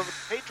Eagles over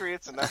the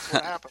Patriots, and that's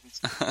what happens.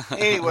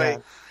 Anyway,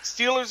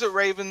 Steelers at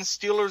Ravens.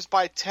 Steelers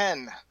by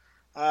 10.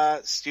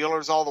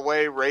 Steelers all the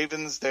way.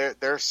 Ravens,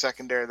 they're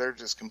secondary. They're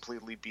just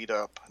completely beat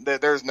up.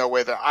 There's no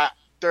way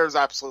there's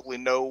absolutely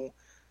no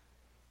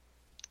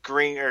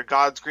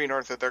God's green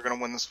earth that they're going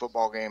to win this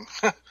football game.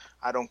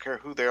 I don't care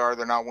who they are.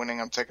 They're not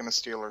winning. I'm taking the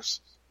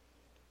Steelers.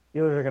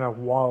 Steelers are going to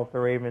wall up the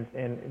Ravens,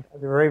 and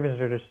the Ravens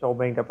are just so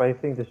banged up. I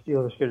think the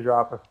Steelers should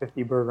drop a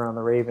 50-burger on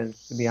the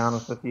Ravens, to be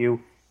honest with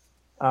you.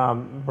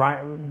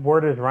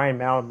 Word is Ryan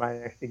Mallett might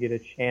actually get a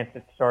chance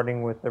at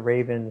starting with the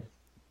Ravens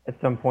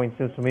at some point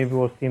soon, so maybe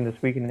we'll see him this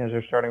weekend as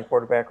their starting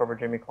quarterback over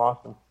Jimmy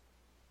Clausen.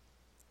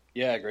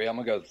 Yeah, I agree. I'm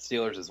going to go with the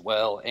Steelers as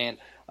well, and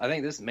I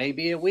think this may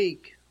be a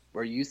week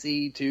where you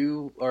see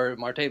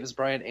Martavis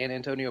Bryant and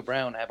Antonio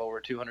Brown have over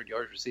 200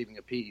 yards receiving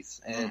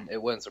apiece, and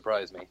it wouldn't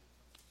surprise me.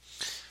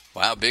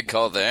 Wow, big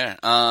call there.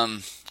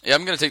 I'm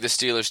going to take the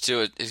Steelers,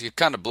 too. It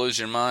kind of blows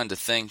your mind to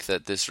think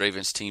that this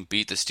Ravens team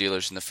beat the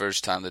Steelers in the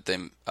first time that they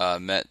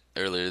met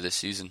earlier this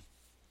season.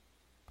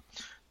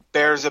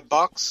 Bears at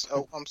Bucks.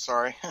 Oh, I'm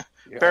sorry.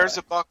 Bears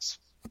at Bucks.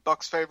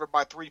 Bucks favored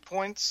by 3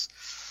 points.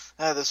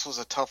 This was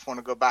a tough one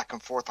to go back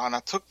and forth on. I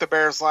took the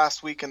Bears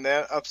last week and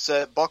they're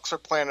upset. Bucks are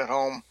playing at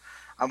home.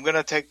 I'm going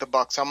to take the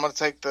Bucks. I'm going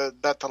to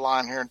bet the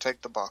line here and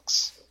take the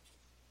Bucks.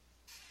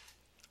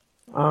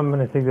 I'm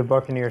going to take the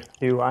Buccaneers,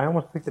 too. I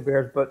almost picked the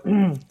Bears, but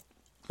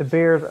the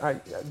Bears,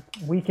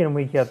 week in and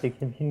week out, they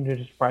continue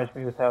to surprise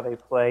me with how they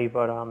play,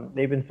 but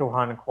they've been so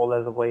hot and cold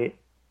as of late.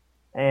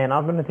 And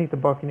I'm going to take the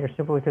Buccaneers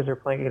simply because they're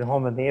playing at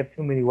home, and they have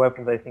too many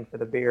weapons, I think, for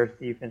the Bears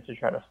defense to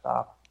try to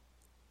stop.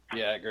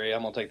 Yeah, I agree.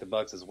 I'm going to take the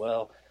Bucks as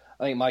well.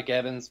 I think Mike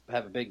Evans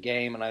have a big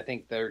game, and I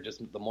think they're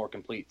just the more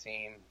complete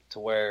team to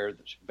where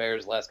the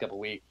Bears last couple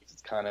of weeks,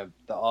 it's kind of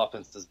the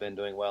offense has been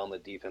doing well, and the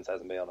defense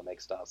hasn't been able to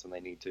make stops when they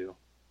need to.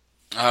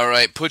 All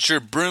right, put your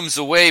brooms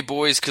away,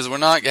 boys, because we're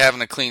not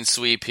having a clean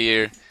sweep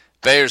here.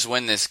 Bears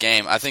win this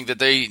game. I think that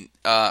they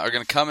are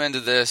going to come into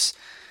this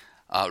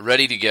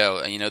ready to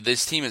go.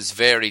 This team is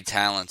very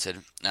talented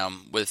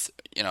with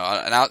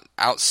an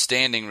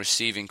outstanding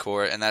receiving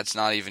core, and that's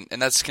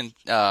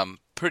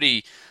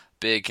pretty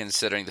big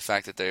considering the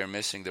fact that they are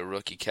missing the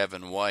rookie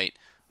Kevin White,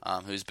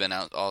 who's been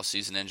out all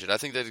season injured. I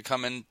think they could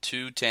come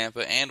into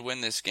Tampa and win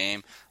this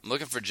game. I'm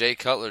looking for Jay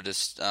Cutler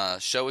to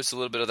show us a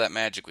little bit of that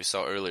magic we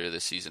saw earlier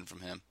this season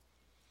from him.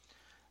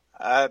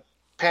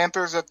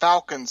 Panthers at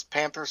Falcons.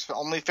 Panthers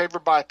only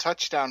favored by a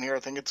touchdown here. I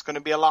think it's going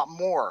to be a lot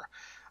more.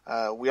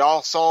 We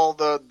all saw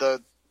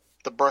the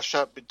brush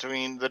up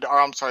between the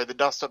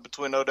dust up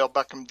between Odell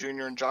Beckham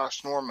Jr. and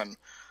Josh Norman.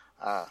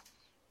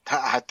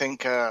 I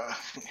think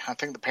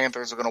the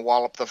Panthers are going to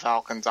wall up the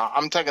Falcons.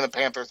 I'm taking the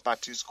Panthers by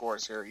 2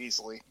 scores here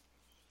easily.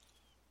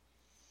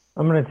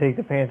 I'm going to take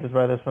the Panthers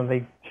by this one.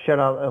 They shut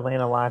out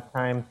Atlanta last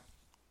time.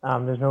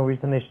 There's no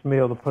reason they should be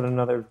able to put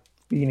another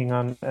beating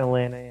on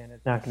Atlanta, and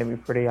it's not going to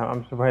be pretty.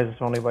 I'm surprised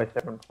it's only by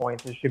 7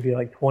 points. It should be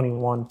like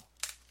 21.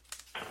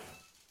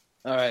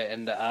 All right,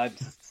 and I've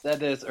said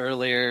this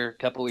earlier a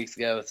couple weeks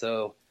ago,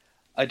 so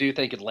I do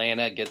think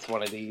Atlanta gets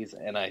one of these,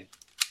 and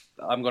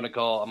I'm going to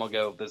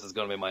go, this is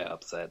going to be my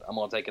upset. I'm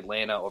going to take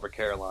Atlanta over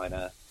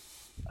Carolina.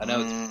 I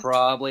know it's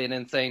probably an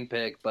insane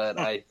pick, but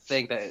I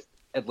think that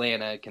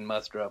Atlanta can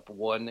muster up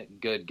one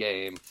good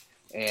game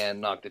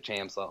and knock the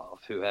champs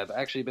off, who have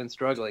actually been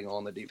struggling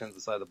on the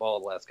defensive side of the ball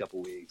the last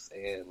couple weeks.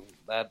 And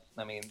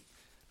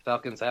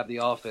Falcons have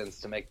the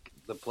offense to make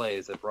the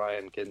plays if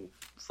Ryan can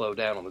slow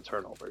down on the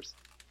turnovers.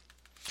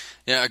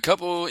 Yeah,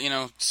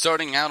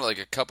 starting out like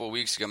a couple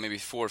weeks ago, maybe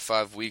 4 or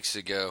 5 weeks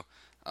ago,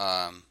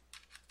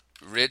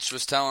 Rich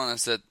was telling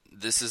us that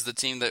this is the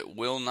team that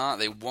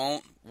they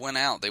won't win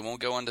out. They won't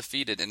go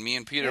undefeated. And me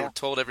and Peter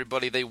told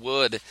everybody they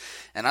would.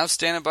 And I'm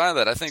standing by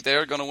that. I think they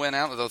are going to win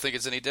out. I don't think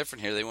it's any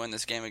different here. They win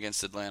this game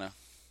against Atlanta.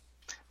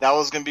 That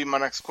was going to be my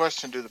next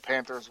question. Do the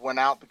Panthers win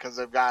out because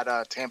they've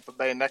got Tampa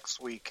Bay next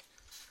week?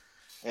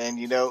 And,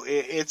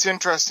 it's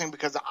interesting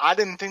because I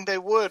didn't think they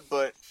would,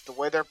 but the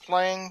way they're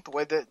playing,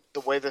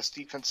 the way this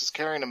defense is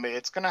carrying them,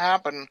 it's going to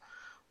happen.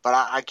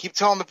 But I keep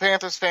telling the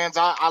Panthers fans,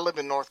 I live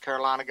in North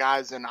Carolina,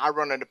 guys, and I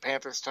run into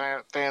Panthers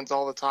fans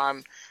all the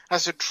time. I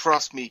said,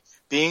 trust me,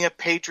 being a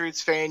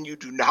Patriots fan, you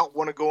do not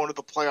want to go into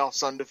the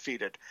playoffs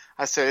undefeated.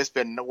 I said, it's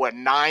been,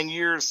 9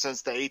 years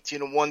since the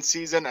 18-1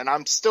 season, and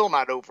I'm still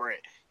not over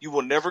it. You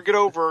will never get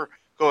over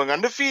going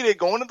undefeated,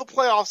 going to the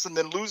playoffs, and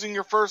then losing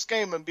your first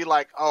game and be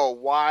like, oh,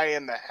 why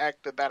in the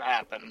heck did that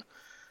happen?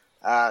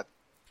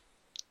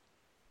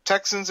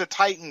 Texans at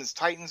Titans.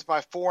 Titans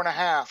by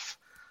 4.5.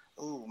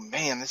 Oh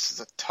man, this is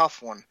a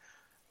tough one.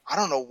 I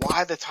don't know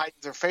why the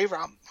Titans are favored.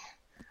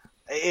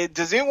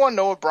 Does anyone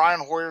know if Brian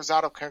Hoyer's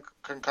out of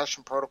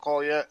concussion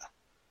protocol yet?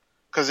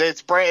 Because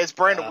it's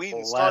Brandon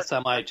Whedon starting. Last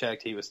time I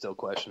checked, he was still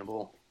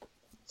questionable.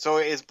 So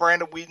is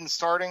Brandon Whedon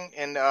starting?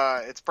 And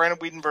it's Brandon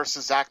Whedon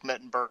versus Zach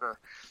Mettenberger.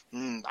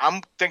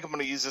 I think I'm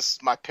going to use this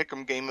as my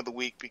pick'em game of the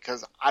week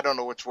because I don't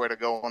know which way to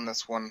go on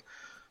this one.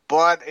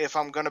 But if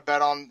I'm going to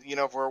bet on,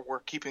 if we're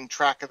keeping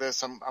track of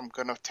this, I'm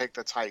going to take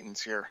the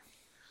Titans here.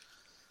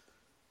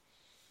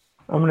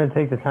 I'm going to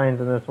take the Titans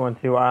in this one,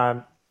 too.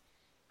 I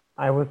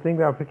was thinking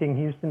about picking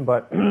Houston,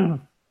 but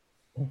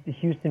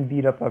Houston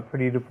beat up a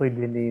pretty depleted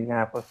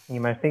Indianapolis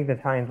team. I think the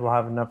Titans will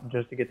have enough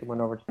just to get the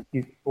win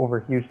over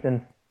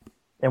Houston,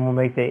 and will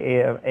make the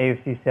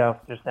AFC South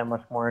just that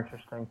much more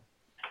interesting.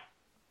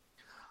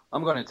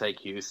 I'm going to take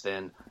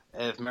Houston.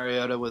 If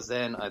Mariota was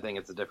in, I think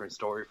it's a different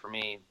story for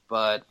me.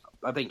 But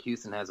I think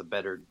Houston has a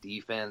better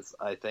defense.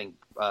 I think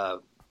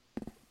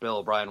Bill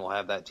O'Brien will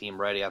have that team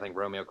ready. I think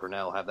Romeo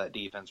Crennel will have that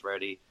defense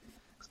ready,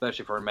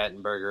 especially for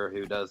Mettenberger,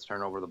 who does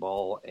turn over the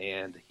ball,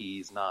 and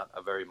he's not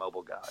a very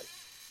mobile guy.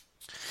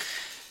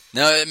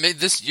 No,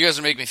 you guys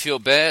are making me feel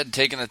bad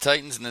taking the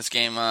Titans in this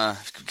game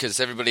because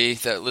everybody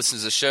that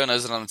listens to the show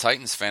knows that I'm a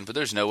Titans fan, but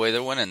there's no way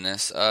they're winning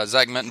this.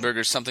 Zach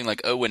Mettenberger's something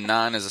like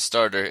 0-9 as a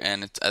starter,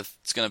 and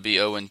it's going to be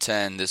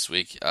 0-10 this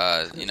week.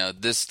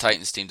 This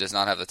Titans team does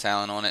not have the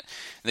talent on it.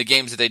 The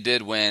games that they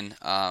did win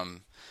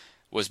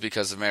was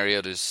because of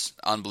Mariota's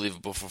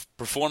unbelievable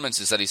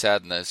performances that he's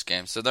had in those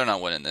games, so they're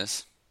not winning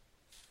this.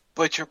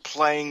 But you're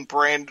playing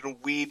Brandon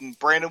Whedon.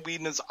 Brandon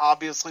Whedon is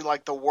obviously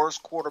like the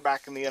worst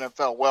quarterback in the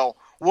NFL. Well,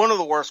 one of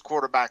the worst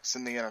quarterbacks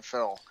in the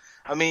NFL.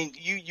 I mean,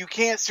 you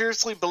can't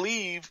seriously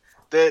believe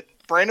that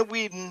Brandon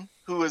Whedon,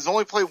 who has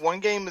only played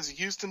one game as a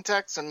Houston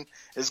Texan,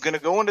 is going to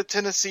go into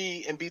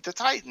Tennessee and beat the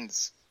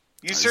Titans.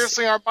 You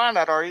seriously aren't buying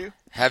that, are you?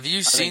 Have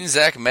you seen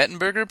Zach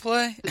Mettenberger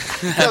play?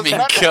 I mean,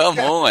 come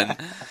on.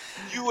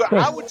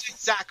 I would take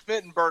Zach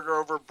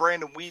Mettenberger over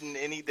Brandon Whedon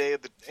any day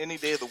of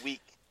the week.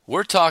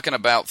 We're talking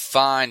about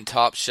fine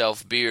top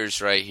shelf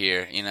beers right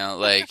here,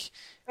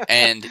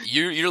 and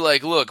you're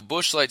like, look,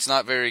 Busch Light's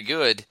not very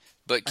good,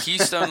 but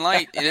Keystone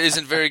Light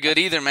isn't very good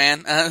either,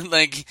 man.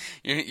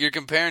 You're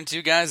comparing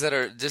two guys that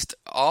are just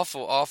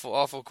awful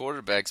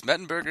quarterbacks.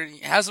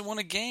 Mettenberger hasn't won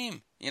a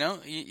game.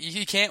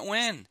 He can't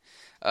win.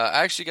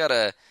 I actually got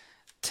a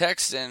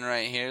text in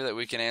right here that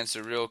we can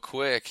answer real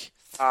quick.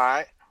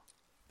 All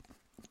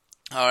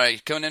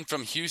right, coming in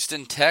from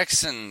Houston,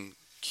 Texan.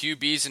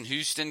 QBs in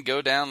Houston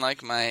go down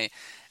like my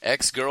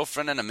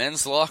ex-girlfriend in a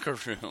men's locker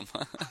room.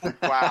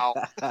 Wow.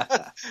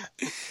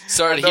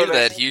 Sorry to hear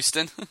that,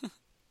 Houston.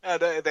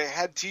 They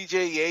had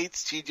TJ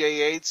Yates. TJ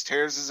Yates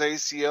tears his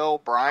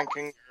ACL.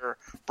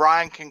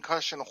 Brian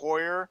Concussion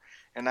Hoyer.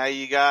 And now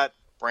you got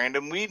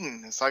Brandon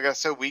Whedon. It's like I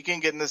said, we can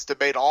get in this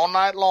debate all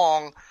night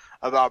long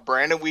about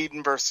Brandon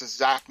Whedon versus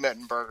Zach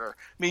Mettenberger.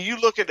 I mean, you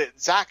look at it,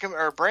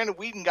 Brandon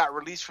Whedon got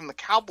released from the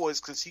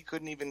Cowboys because he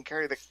couldn't even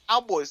carry the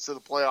Cowboys to the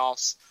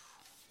playoffs.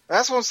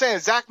 That's what I'm saying.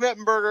 Zach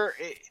Mettenberger,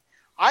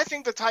 I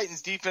think the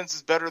Titans' defense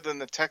is better than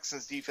the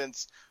Texans'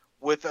 defense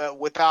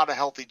without a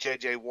healthy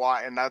J.J.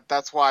 Watt, and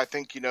that's why I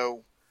think,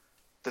 the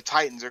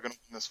Titans are going to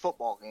win this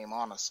football game,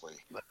 honestly.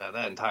 That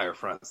entire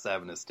front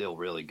seven is still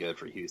really good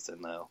for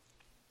Houston, though.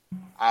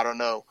 I don't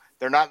know.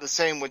 They're not the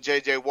same with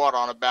J.J. Watt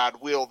on a bad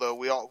wheel, though.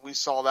 We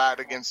saw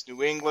that against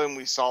New England.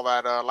 We saw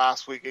that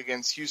last week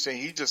against Houston.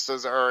 Against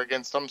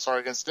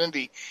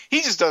Indy.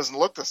 He just doesn't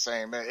look the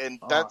same, and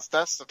that's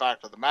the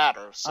fact of the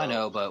matter. So. I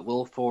know, but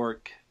Will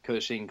Fork,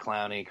 Cushing,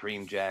 Clowney,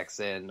 Kareem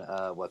Jackson,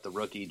 the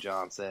rookie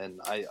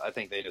Johnson, I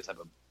think they just have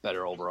a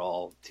better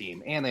overall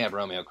team, and they have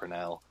Romeo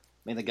Crennel.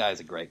 I mean, the guy's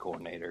a great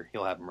coordinator.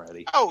 He'll have him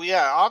ready. Oh,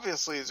 yeah,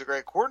 obviously he's a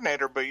great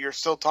coordinator, but you're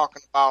still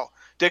talking about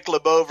Dick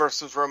LeBeau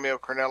versus Romeo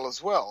Crennel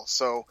as well.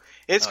 So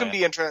it's going to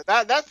be interesting.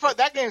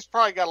 That game's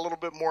probably got a little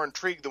bit more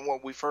intrigue than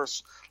what we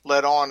first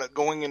led on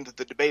going into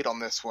the debate on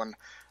this one.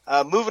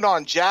 Moving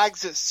on,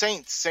 Jags at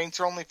Saints.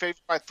 Saints are only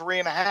favored by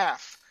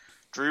 3.5.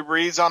 Drew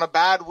Brees on a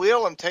bad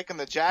wheel. I'm taking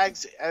the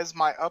Jags as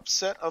my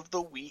upset of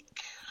the week.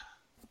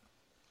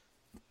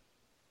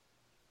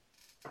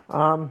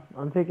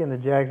 I'm taking the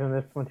Jags on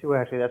this one too.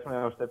 Actually, that's my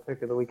upset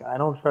pick of the week. I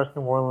don't trust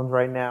New Orleans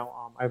right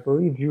now. I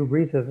believe Drew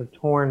Brees has a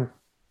torn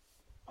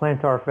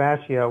plantar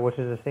fascia, which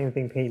is the same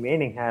thing Peyton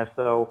Manning has.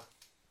 So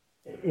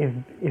if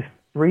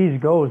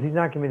Brees goes, he's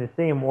not going to be the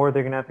same, or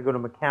they're going to have to go to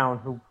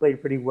McCown, who played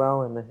pretty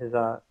well in his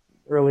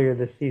earlier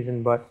this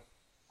season. But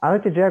I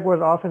like the Jaguars'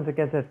 offense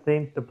against that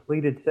same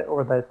depleted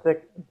or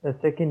the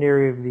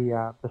secondary of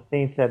the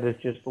Saints that is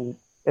just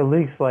it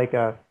leaks like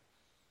a.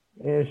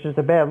 It's just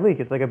a bad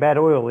leak. It's like a bad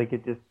oil leak.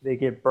 They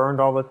get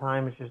burned all the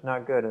time. It's just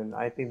not good. And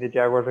I think the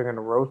Jaguars are going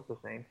to roast the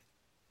Saints.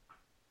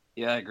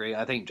 Yeah, I agree.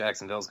 I think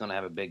Jacksonville's going to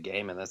have a big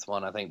game in this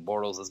one. I think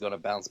Bortles is going to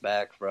bounce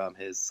back from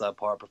his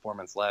subpar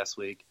performance last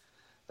week.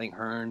 I think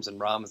Hearns and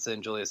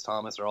Robinson, Julius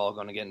Thomas are all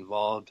going to get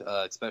involved,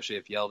 especially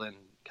if Yeldon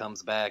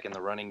comes back in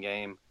the running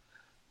game.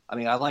 I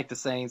mean, I like the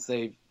Saints.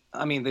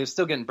 They're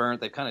still getting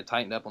burnt. They've kind of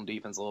tightened up on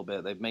defense a little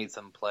bit. They've made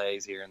some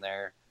plays here and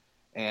there.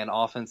 And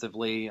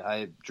offensively,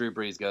 Drew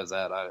Brees goes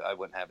out. I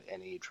wouldn't have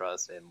any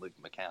trust in Luke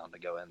McCown to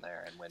go in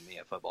there and win me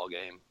a football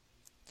game.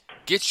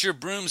 Get your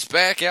brooms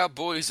back out,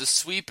 boys. The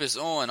sweep is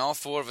on. All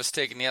four of us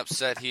taking the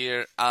upset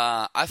here.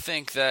 I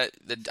think that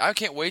I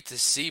can't wait to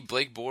see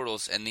Blake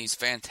Bortles and these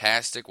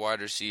fantastic wide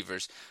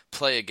receivers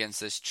play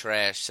against this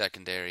trash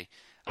secondary.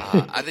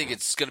 I think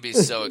it's going to be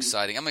so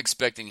exciting. I'm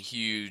expecting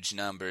huge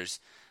numbers.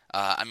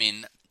 I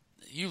mean,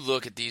 you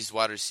look at these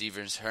wide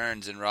receivers,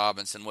 Hearns and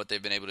Robinson, what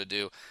they've been able to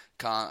do.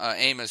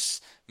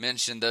 Amos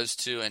mentioned those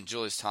two, and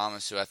Julius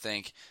Thomas, who I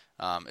think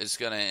is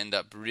going to end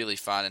up really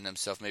finding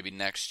himself maybe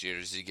next year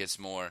as he gets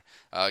more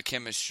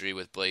chemistry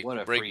with Blake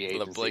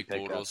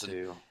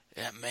Bortles.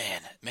 Yeah,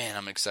 man,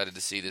 I'm excited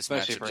to see this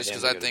matchup just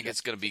because I think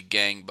it's going to be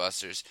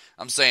gangbusters.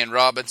 I'm saying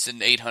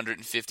Robinson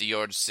 850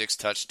 yards, 6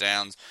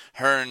 touchdowns.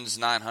 Hearns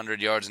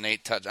 900 yards and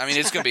 8 touchdowns. I mean,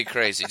 it's going to be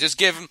crazy. Just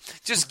give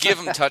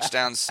him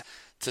touchdowns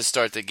to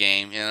start the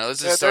game. You know,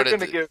 let's just start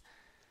it.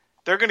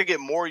 They're going to get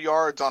more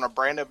yards on a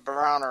Brandon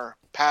Browner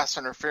pass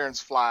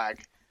interference flag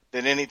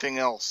than anything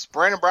else.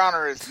 Brandon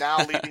Browner is now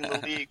leading the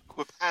league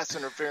with pass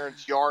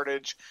interference,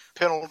 yardage,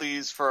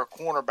 penalties for a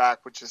cornerback,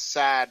 which is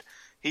sad.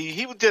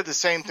 He did the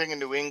same thing in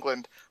New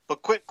England.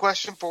 But quick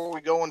question before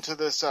we go into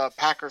this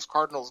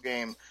Packers-Cardinals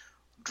game.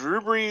 Drew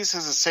Brees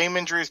has the same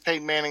injury as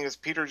Peyton Manning, as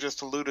Peter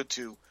just alluded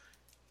to.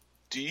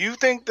 Do you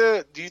think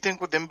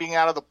with them being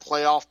out of the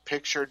playoff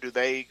picture, do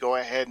they go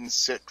ahead and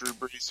sit Drew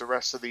Brees the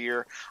rest of the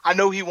year? I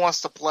know he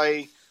wants to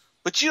play,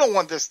 but you don't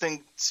want this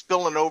thing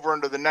spilling over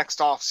into the next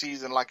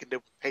offseason like it did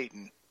with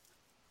Peyton.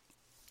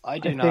 I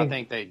don't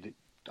think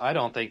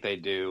they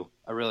do.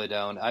 I really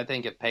don't. I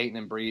think if Peyton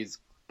and Brees,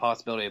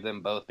 possibility of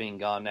them both being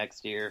gone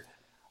next year,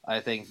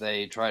 I think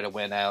they try to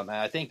win out. And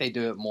I think they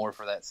do it more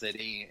for that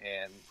city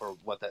and for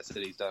what that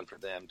city's done for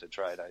them to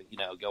try to,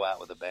 go out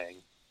with a bang.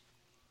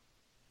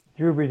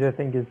 Drew Brees, I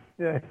think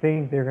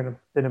they're going to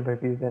sit him if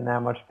he's in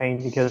that much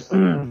pain because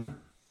they're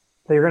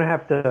going to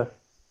have to,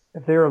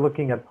 if they're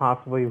looking at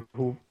possibly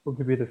who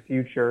could be the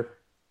future,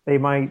 they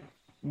might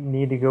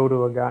need to go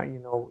to a guy,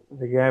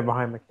 the guy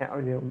behind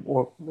McCown,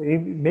 or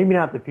maybe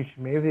not the future.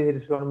 Maybe they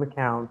just go to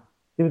McCown,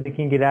 see what they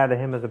can get out of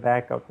him as a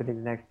backup for these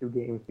next 2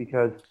 games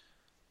because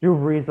Drew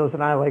Brees,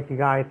 listen, I like the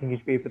guy, I think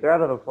he's great, but they're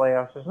out of the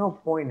playoffs. There's no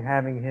point in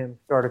having him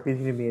start if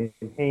he's going to be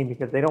in pain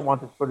because they don't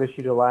want this foot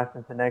issue to last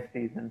into next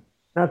season.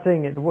 Not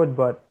saying it would,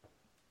 but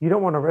you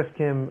don't want to risk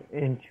him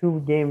in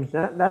 2 games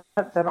that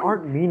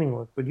aren't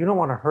meaningless, but you don't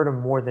want to hurt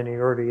him more than he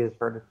already is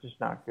hurt. It's just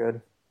not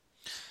good.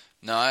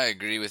 No, I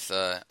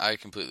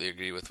completely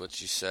agree with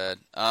what you said.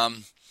 I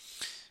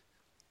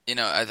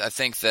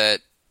think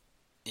that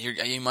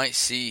you might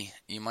see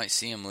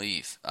him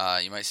leave.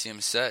 You might see him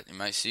set. You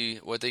might see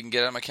what they can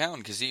get out of McCown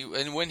because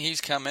when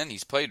he's come in,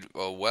 he's played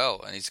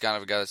well, and he's kind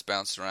of a guy that's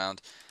bounced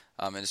around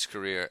in his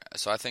career.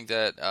 So I think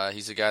that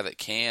he's a guy that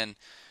can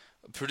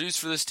produce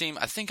for this team.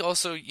 I think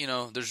also,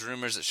 there's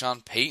rumors that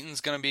Sean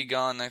Payton's going to be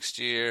gone next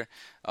year.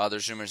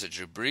 There's rumors that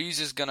Drew Brees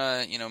is going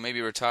to,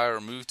 maybe retire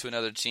or move to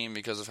another team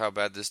because of how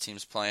bad this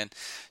team's playing.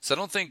 So I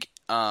don't think,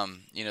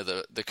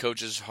 the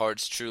coach's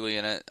heart's truly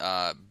in it.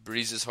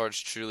 Brees'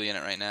 heart's truly in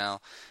it right now.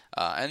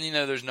 And,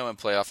 there's no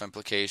playoff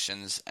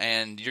implications.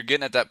 And you're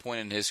getting at that point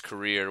in his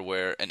career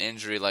where an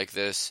injury like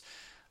this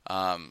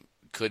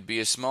could be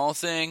a small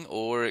thing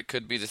or it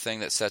could be the thing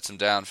that sets him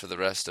down for the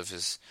rest of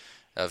his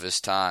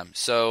time.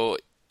 So,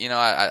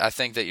 I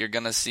think that you're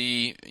going to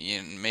see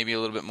maybe a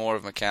little bit more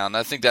of McCown.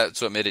 I think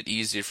that's what made it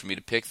easier for me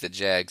to pick the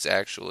Jags,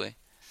 actually.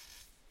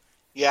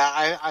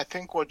 Yeah, I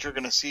think what you're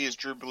going to see is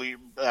Drew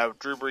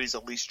Brees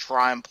at least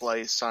try and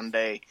play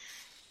Sunday.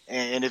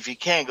 And if he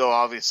can't go,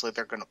 obviously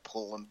they're going to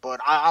pull him. But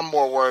I'm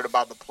more worried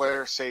about the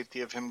player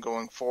safety of him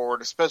going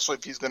forward, especially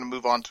if he's going to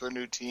move on to a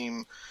new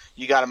team.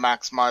 You got to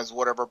maximize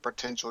whatever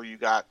potential you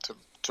got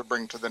to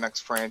bring to the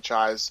next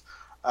franchise.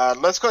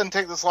 Let's go ahead and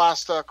take this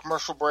last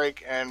commercial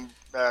break and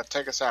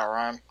take us out,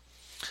 Ryan.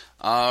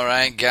 All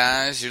right,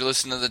 guys. You're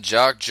listening to the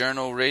Jock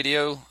Journal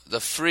Radio, the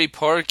free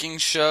parking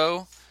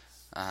show.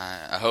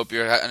 I hope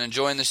you're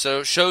enjoying the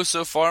show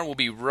so far. We'll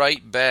be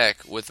right back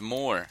with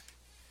more.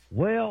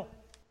 Well,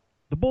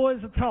 the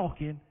boys are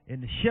talking,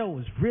 and the show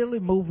is really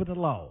moving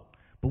along.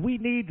 But we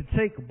need to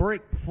take a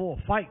break before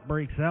a fight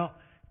breaks out.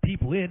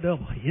 People end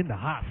up in the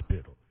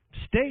hospital.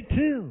 Stay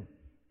tuned,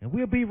 and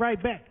we'll be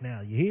right back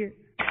now. You hear?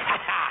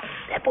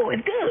 That boy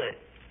is good.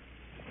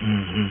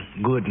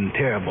 Mm-hmm. Good and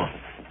terrible.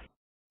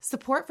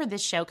 Support for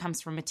this show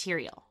comes from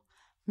Material.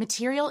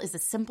 Material is a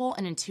simple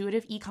and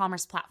intuitive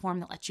e-commerce platform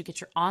that lets you get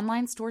your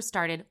online store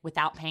started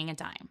without paying a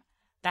dime.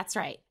 That's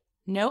right.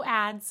 No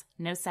ads,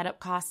 no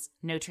setup costs,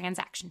 no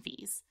transaction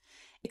fees.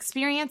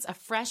 Experience a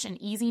fresh and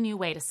easy new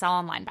way to sell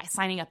online by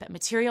signing up at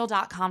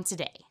Material.com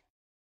today.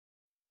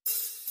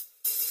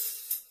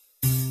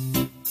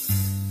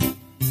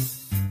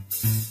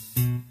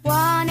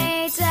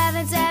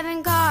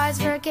 1-877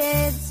 Cards for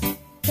Kids.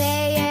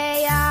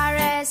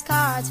 KARS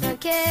Cards for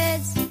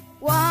Kids.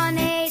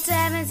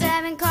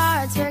 1-877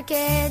 Cards for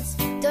Kids.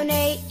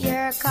 Donate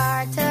your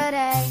card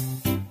today.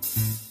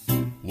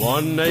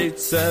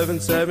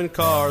 1-877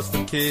 Cars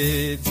for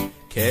Kids.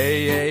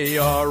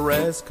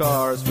 KARS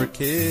Cars for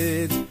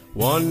Kids.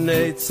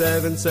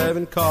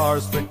 1-877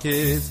 Cars for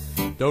Kids.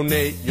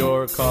 Donate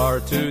your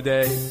car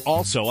today.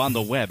 Also on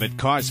the web at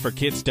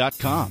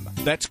carsforkids.com.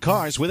 That's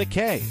Cars with a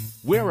K.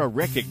 We're a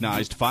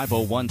recognized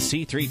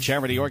 501c3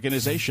 charity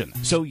organization,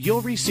 so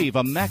you'll receive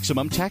a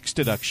maximum tax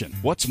deduction.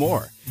 What's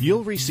more,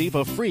 you'll receive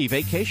a free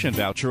vacation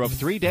voucher of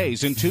 3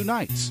 days and 2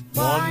 nights.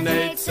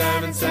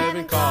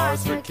 1-877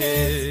 Cars for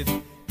Kids.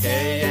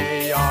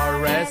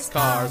 KARS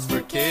Cars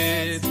for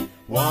Kids.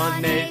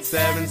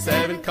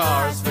 1-877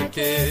 Cars for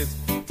Kids.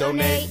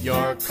 Donate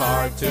your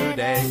car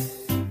today.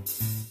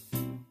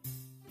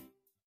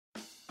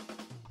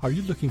 Are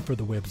you looking for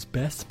the web's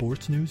best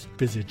sports news?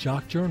 Visit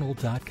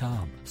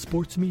jockjournal.com.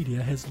 Sports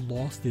media has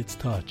lost its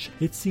touch.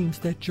 It seems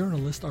that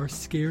journalists are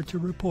scared to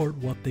report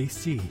what they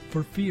see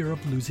for fear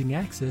of losing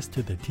access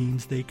to the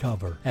teams they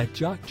cover. At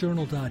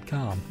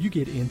jockjournal.com, you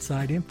get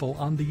inside info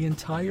on the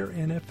entire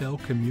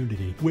NFL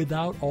community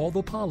without all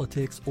the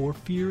politics or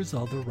fears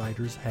other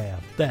writers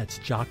have. That's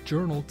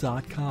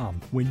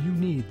jockjournal.com. When you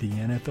need the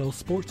NFL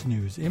sports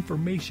news,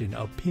 information,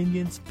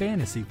 opinions,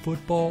 fantasy,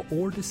 football,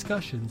 or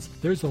discussions,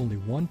 there's only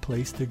one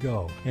place to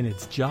go, and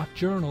it's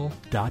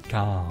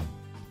jockjournal.com.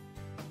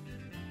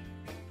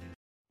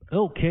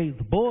 Okay,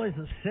 the boys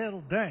have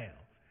settled down.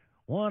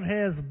 One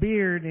has a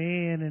beer in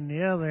the end and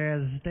the other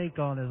has a steak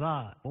on his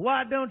eye. Well,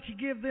 why don't you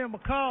give them a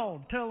call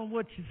and tell them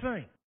what you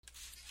think?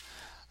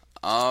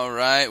 All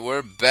right,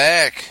 we're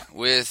back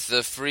with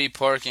the Free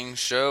Parking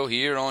Show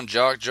here on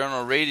Jock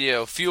Journal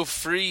Radio. Feel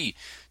free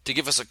to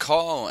give us a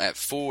call at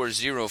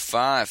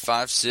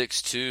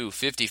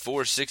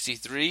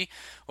 405-562-5463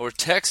 or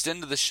text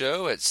into the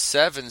show at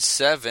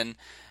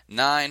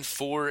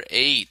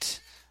 77948.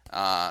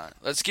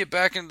 Let's get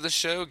back into the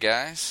show,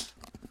 guys.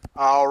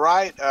 All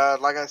right.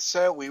 Like I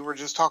said, we were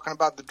just talking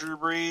about the Drew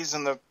Brees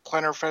and the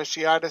plantar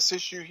fasciitis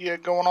issue he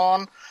had going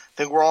on. I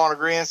think we're all in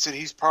agreement that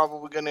he's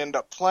probably going to end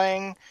up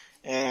playing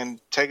and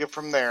take it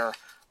from there.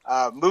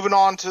 Moving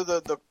on to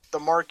the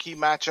marquee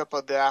matchup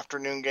of the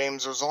afternoon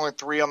games. There's only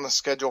 3 on the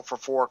schedule for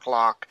 4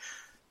 o'clock.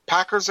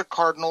 Packers at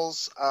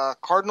Cardinals.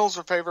 Cardinals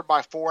are favored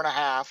by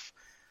 4.5.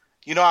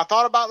 You know, I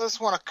thought about this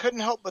one. I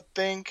couldn't help but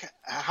think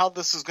how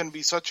this is going to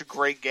be such a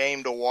great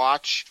game to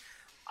watch.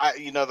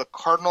 The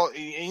Cardinal,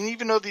 and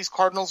even though these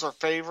Cardinals are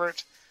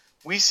favorite,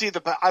 I've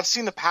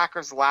seen the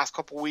Packers the last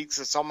couple weeks.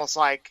 It's almost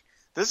like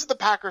this is the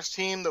Packers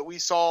team that we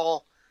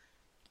saw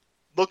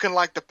looking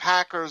like the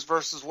Packers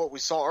versus what we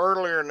saw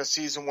earlier in the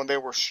season when they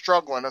were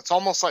struggling. It's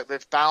almost like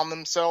they've found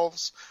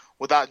themselves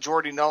without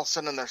Jordy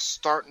Nelson, and they're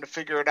starting to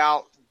figure it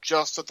out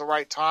just at the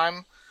right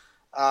time.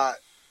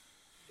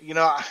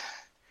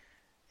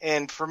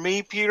 And for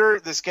me, Peter,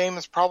 this game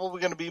is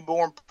probably going to be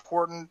more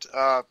important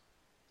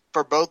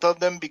for both of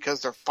them because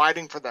they're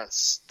fighting for that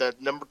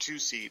number 2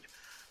 seed.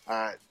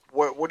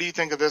 What do you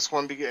think of this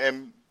one?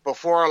 And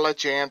before I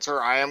let you answer,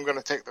 I am going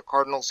to take the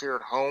Cardinals here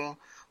at home,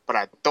 but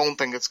I don't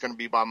think it's going to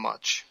be by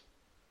much.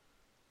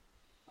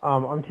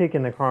 I'm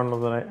taking the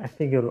Cardinals, and I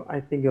think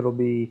it'll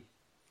be.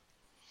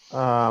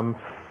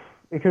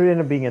 It could end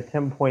up being a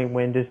 10-point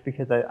win just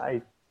because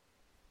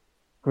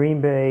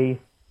Green Bay.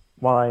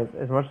 While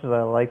as much as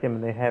I like them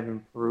and they have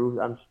improved,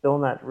 I'm still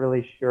not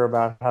really sure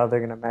about how they're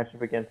going to match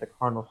up against the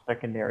Cardinals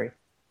secondary.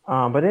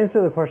 But to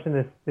answer the question,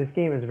 this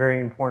game is very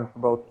important for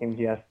both teams,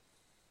 yes.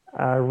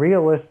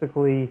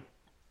 Realistically,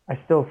 I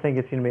still think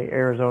it's going to be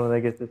Arizona that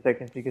gets the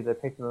second seed because I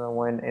picked them to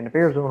win. And if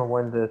Arizona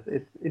wins this,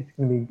 it's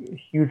going to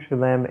be huge for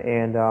them.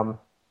 And,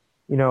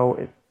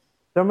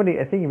 somebody,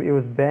 I think it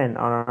was Ben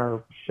on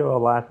our show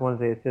last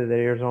Wednesday, that said that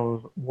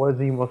Arizona was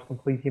the most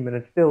complete team, and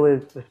it still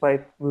is,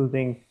 despite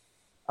losing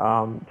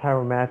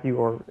Tyrann Mathieu,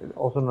 or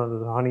also known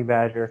as the Honey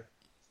Badger.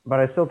 But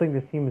I still think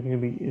this team is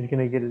going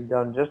to get it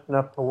done just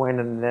enough to win,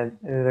 and then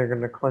they're going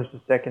to clinch the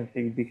second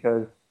seed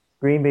because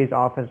Green Bay's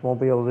offense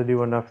won't be able to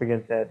do enough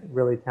against that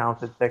really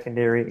talented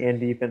secondary and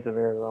defense of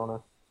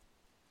Arizona.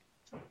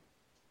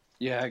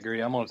 Yeah, I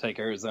agree. I'm going to take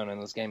Arizona in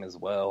this game as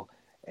well.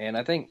 And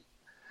I think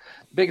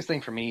the biggest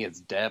thing for me is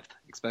depth,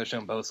 especially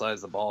on both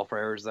sides of the ball for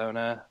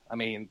Arizona. I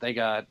mean, they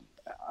got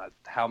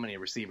how many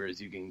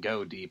receivers you can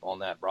go deep on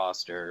that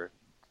roster.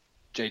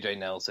 J.J.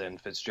 Nelson,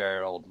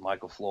 Fitzgerald,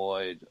 Michael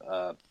Floyd,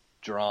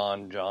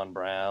 John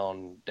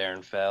Brown,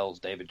 Darren Fells,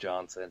 David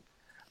Johnson.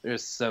 They're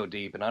just so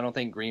deep, and I don't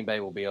think Green Bay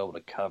will be able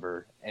to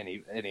cover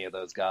any of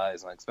those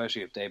guys, and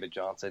especially if David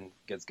Johnson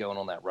gets going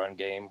on that run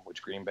game,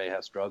 which Green Bay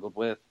has struggled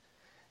with.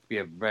 It'll be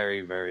a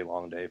very, very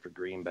long day for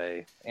Green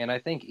Bay. And I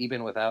think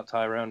even without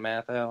Tyrann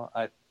Mathieu,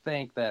 I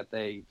think that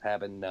they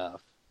have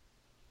enough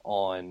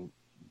on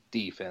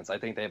defense. I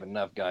think they have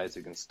enough guys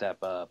who can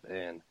step up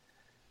and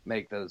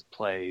make those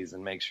plays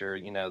and make sure,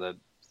 the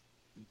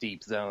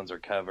deep zones are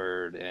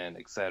covered and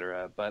et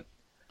cetera. But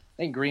I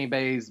think Green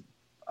Bay's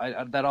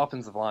that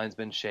offensive line's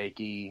been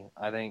shaky.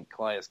 I think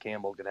Calais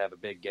Campbell could have a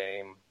big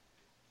game.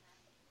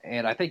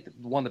 And I think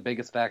one of the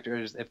biggest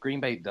factors, if Green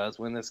Bay does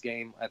win this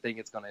game, I think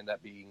it's going to end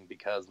up being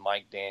because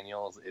Mike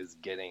Daniels is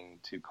getting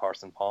to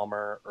Carson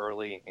Palmer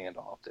early and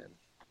often.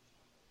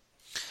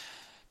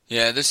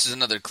 Yeah, this is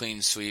another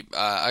clean sweep.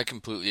 I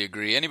completely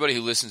agree. Anybody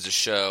who listens to the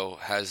show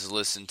has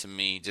listened to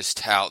me just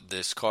tout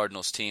this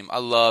Cardinals team. I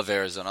love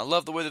Arizona. I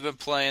love the way they've been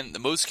playing. The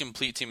most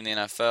complete team in the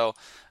NFL,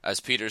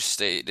 as Peter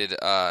stated.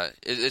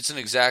 It's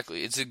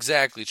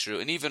exactly true.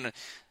 And even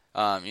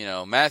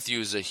Matthew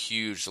is a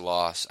huge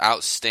loss.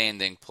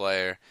 Outstanding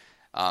player.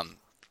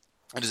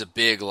 It is a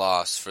big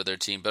loss for their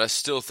team, but I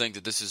still think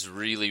that this is a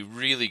really,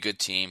 really good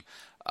team.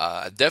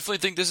 I definitely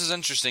think this is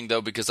interesting, though,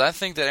 because I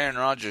think that Aaron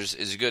Rodgers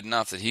is good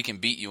enough that he can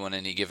beat you on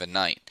any given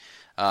night.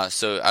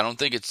 So I don't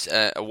think it's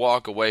a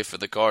walk away for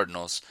the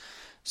Cardinals.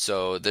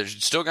 So they're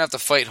still gonna have to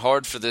fight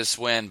hard for this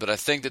win, but I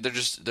think that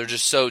they're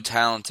just so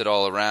talented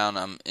all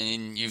around.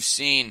 And you've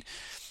seen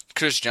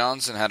Chris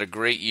Johnson had a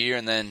great year,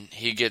 and then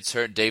he gets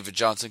hurt. David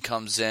Johnson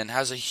comes in,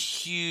 has a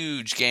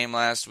huge game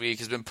last week,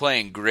 has been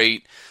playing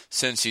great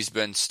since he's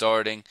been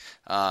starting.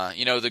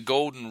 The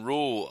golden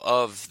rule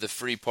of the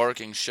Free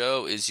Parking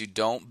Show is you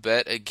don't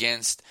bet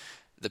against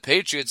the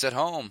Patriots at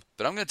home.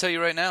 But I'm going to tell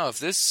you right now, if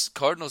this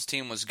Cardinals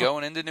team was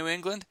going into New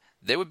England,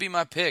 they would be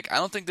my pick. I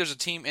don't think there's a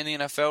team in the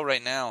NFL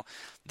right now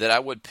that I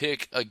would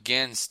pick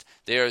against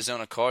the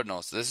Arizona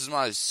Cardinals. This is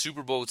my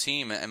Super Bowl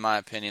team, in my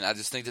opinion. I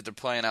just think that they're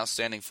playing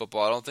outstanding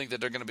football. I don't think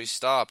that they're going to be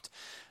stopped.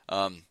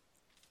 I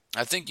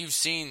think you've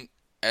seen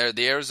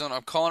the Arizona,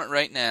 I'm calling it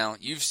right now,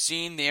 you've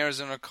seen the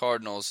Arizona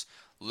Cardinals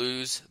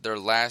lose their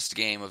last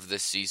game of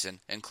this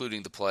season,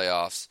 including the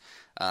playoffs.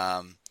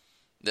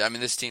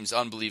 This team's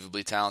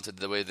unbelievably talented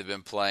the way they've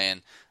been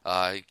playing.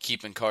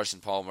 Keeping Carson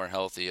Palmer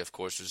healthy, of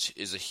course,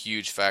 is a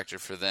huge factor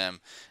for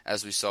them,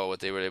 as we saw what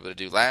they were able to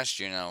do last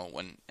year.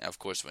 When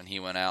he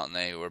went out and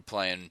they were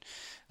playing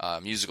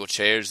musical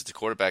chairs at the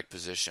quarterback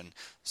position.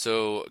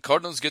 So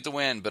Cardinals get the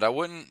win, but I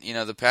wouldn't.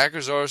 The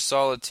Packers are a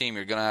solid team.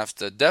 You're going to have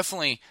to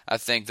definitely, I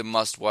think, the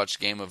must-watch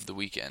game of the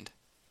weekend.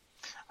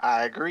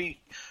 I agree.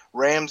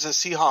 Rams and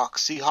Seahawks.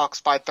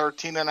 Seahawks by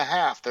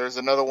 13.5. There's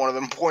another one of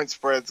them point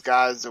spreads,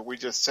 guys, that we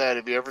just said.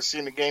 Have you ever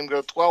seen a game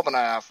go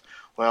 12.5?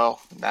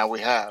 Well, now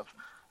we have.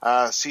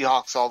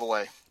 Seahawks all the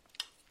way.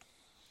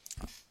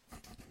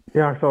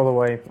 Seahawks all the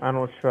way. I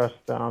don't trust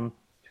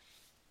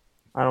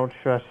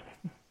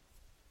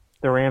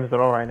the Rams at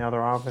all right now.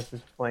 Their offense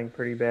is playing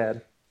pretty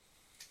bad.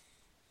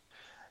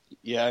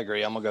 Yeah, I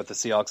agree. I'm going to go with the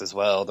Seahawks as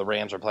well. The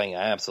Rams are playing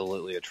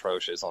absolutely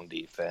atrocious on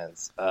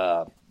defense.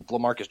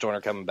 LaMarcus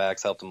Joyner coming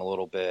back's helped them a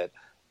little bit,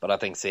 but I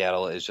think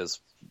Seattle is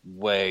just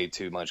way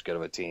too much good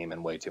of a team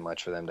and way too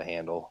much for them to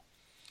handle.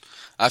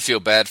 I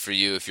feel bad for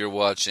you if you're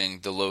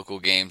watching the local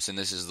games and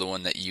this is the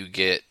one that you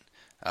get,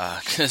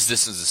 because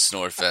this is a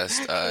snore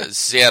fest.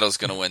 Seattle's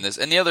going to win this.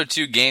 And the other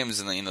two games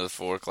in the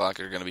 4 o'clock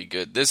are going to be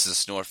good. This is a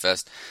snore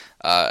fest.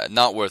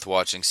 Not worth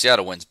watching.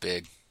 Seattle wins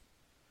big.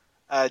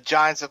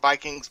 Giants at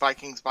Vikings.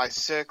 Vikings by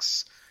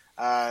 6.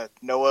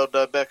 Noel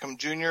Beckham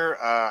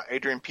Jr.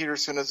 Adrian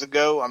Peterson is a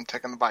go. I'm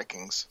taking the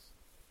Vikings.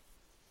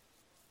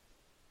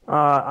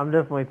 I'm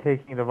definitely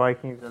taking the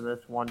Vikings in this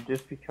one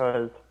just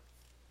because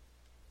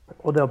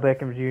Odell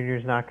Beckham Jr.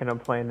 is not going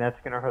to play, and that's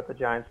going to hurt the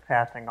Giants'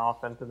 passing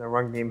offense, and their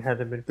run game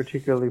hasn't been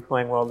particularly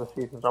playing well this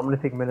season. So I'm going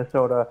to take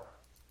Minnesota,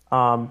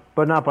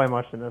 but not by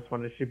much in this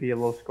one. It should be a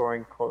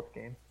low-scoring, close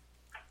game.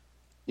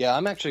 Yeah,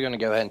 I'm actually going to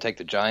go ahead and take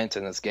the Giants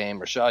in this game.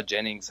 Rashad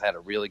Jennings had a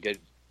really good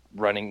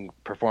running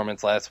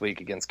performance last week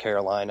against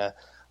Carolina.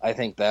 I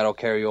think that'll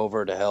carry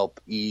over to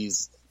help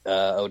ease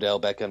Odell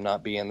Beckham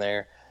not being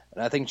there.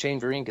 And I think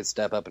Shane Vereen could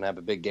step up and have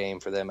a big game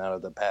for them out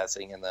of the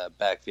passing and the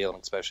backfield,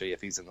 especially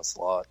if he's in the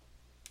slot.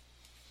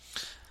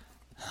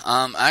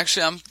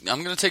 Actually,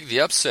 I'm going to take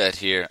the upset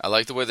here. I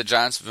like the way the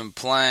Giants have been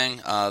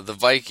playing. The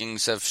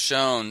Vikings have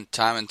shown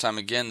time and time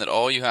again that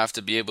all you have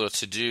to be able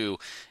to do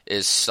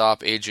is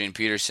stop Adrian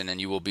Peterson,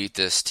 and you will beat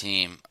this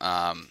team.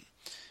 They're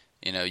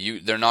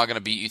not going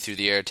to beat you through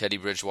the air. Teddy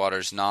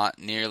Bridgewater's not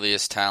nearly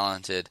as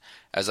talented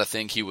as I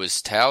think he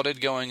was touted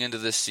going into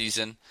this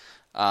season.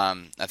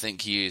 I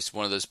think he's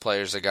one of those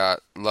players that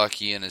got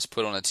lucky and is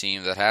put on a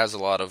team that has a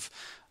lot of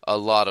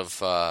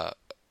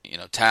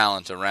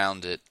talent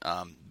around it.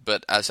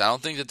 But I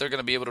don't think that they're going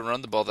to be able to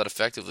run the ball that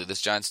effectively.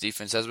 This Giants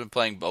defense has been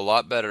playing a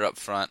lot better up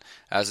front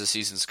as the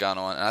season's gone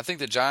on. And I think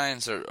the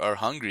Giants are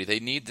hungry. They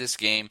need this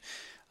game.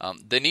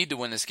 They need to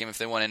win this game if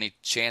they want any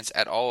chance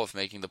at all of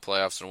making the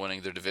playoffs or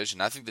winning their division.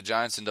 I think the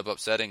Giants end up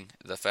upsetting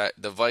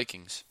the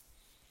Vikings.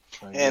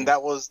 And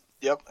that was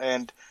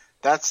and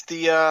that's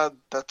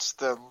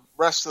the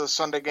rest of the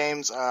Sunday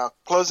games.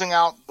 Closing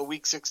out the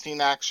Week 16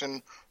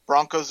 action,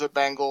 Broncos at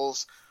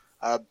Bengals.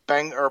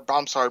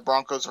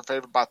 Broncos are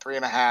favored by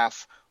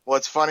 3.5.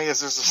 What's funny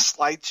is there's a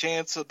slight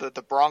chance that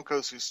the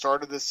Broncos, who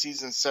started this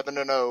season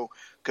 7-0,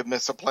 could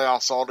miss the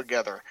playoffs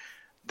altogether.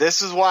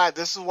 This is why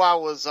I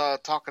was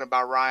talking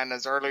about, Ryan,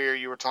 as earlier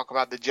you were talking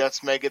about the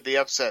Jets may get the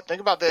upset. Think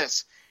about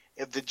this.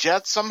 If the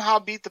Jets somehow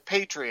beat the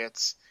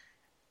Patriots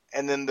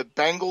and then the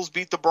Bengals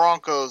beat the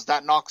Broncos,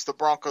 that knocks the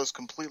Broncos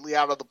completely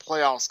out of the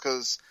playoffs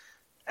because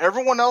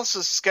everyone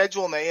else's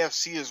schedule in the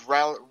AFC is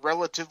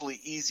relatively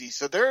easy.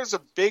 So there is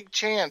a big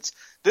chance.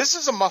 This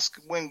is a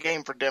must-win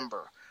game for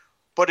Denver.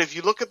 But if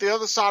you look at the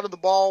other side of the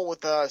ball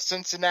with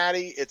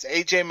Cincinnati, it's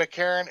A.J.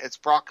 McCarron, it's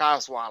Brock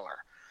Osweiler.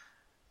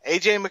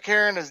 A.J.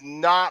 McCarron is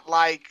not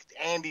like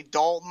Andy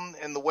Dalton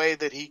in the way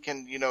that he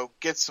can,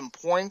 get some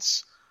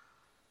points.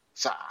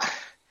 So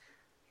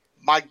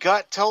my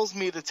gut tells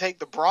me to take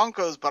the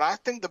Broncos, but I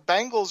think the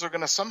Bengals are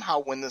going to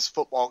somehow win this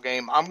football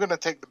game. I'm going to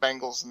take the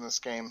Bengals in this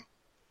game.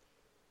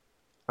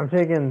 I'm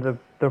taking the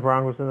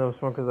Broncos in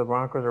this one because the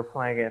Broncos are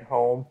playing at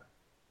home.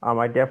 I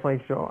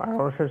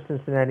don't trust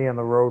Cincinnati on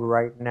the road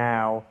right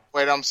now.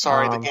 Wait, I'm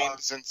sorry. The game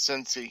is in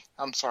Cincy.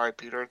 I'm sorry,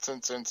 Peter. It's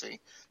in Cincy.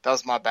 That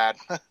was my bad.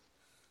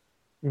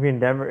 You mean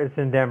Denver? It's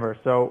in Denver.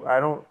 So I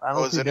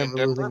don't see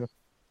Denver losing.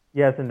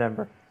 Yeah, it's in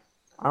Denver.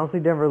 I don't see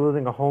Denver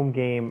losing a home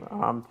game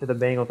to the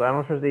Bengals. I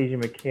don't trust A.J.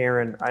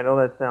 McCarron. I know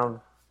that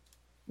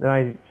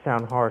might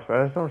sound harsh, but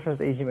I just don't trust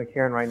A.J.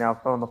 McCarron right now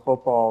throwing the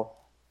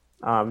football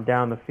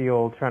down the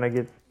field, trying to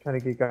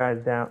get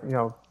guys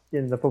down,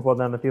 getting the football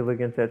down the field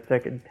against that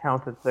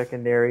talented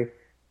secondary.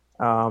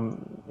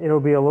 It'll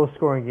be a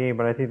low-scoring game,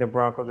 but I think the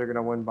Broncos are going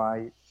to win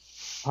by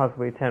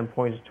possibly 10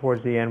 points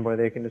towards the end, where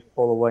they can just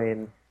pull away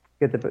and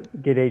get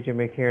A.J.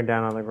 McCarron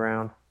down on the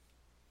ground.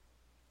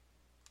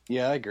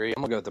 Yeah, I agree.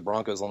 I'm going to go with the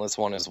Broncos on this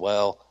one as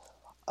well.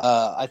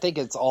 I think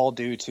it's all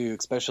due to,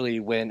 especially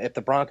if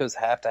the Broncos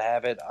have to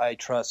have it, I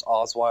trust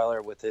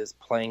Osweiler with his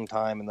playing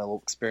time and the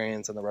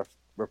experience and the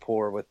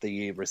rapport with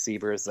the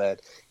receivers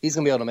that he's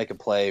going to be able to make a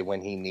play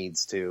when he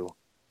needs to.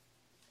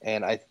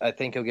 And I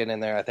think he'll get in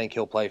there. I think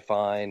he'll play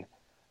fine.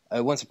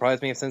 It wouldn't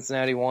surprise me if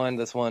Cincinnati won.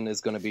 This one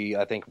is going to be,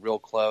 I think, real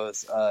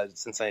close.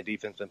 Cincinnati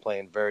defense has been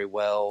playing very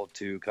well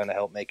to kind of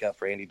help make up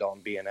for Andy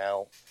Dalton being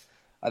out.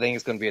 I think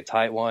it's going to be a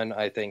tight one.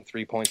 I think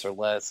 3 points or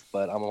less,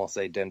 but I'm going to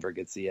say Denver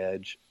gets the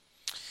edge.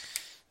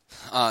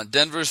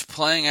 Denver's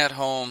playing at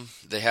home.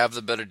 They have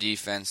the better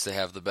defense. They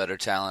have the better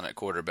talent at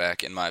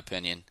quarterback, in my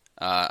opinion.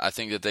 I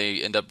think that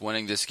they end up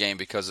winning this game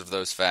because of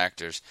those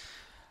factors.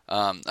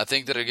 I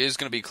think that it is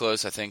going to be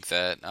close. I think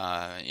that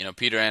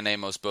Peter and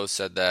Amos both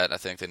said that. I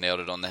think they nailed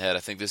it on the head. I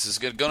think this is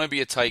going to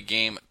be a tight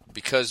game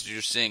because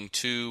you're seeing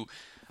two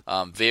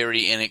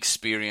very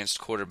inexperienced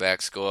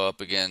quarterbacks go up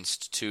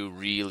against two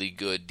really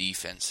good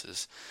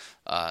defenses.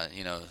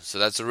 So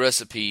that's a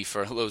recipe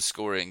for a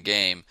low-scoring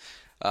game.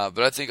 But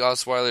I think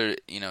Osweiler,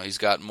 he's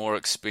got more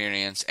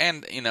experience,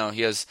 and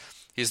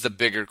he's the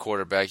bigger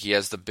quarterback. He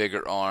has the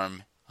bigger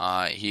arm.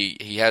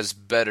 He has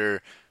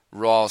better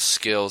raw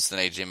skills than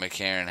A.J.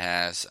 McCarron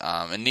has,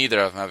 and neither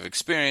of them have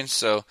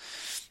experience, or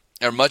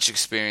much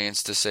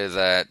experience to say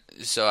that.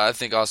 So I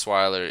think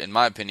Osweiler, in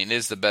my opinion,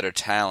 is the better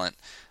talent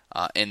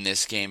in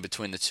this game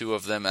between the two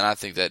of them, and I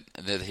think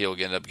that he'll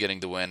end up getting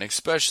the win,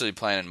 especially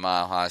playing in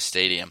Mile High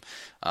Stadium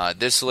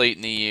this late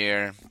in the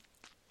year.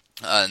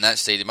 In that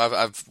stadium,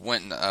 I've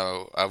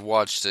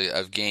watched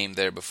a game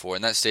there before,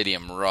 and that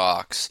stadium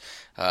rocks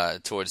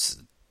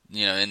towards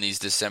in these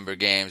December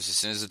games. As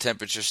soon as the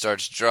temperature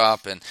starts to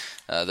drop and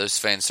those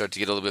fans start to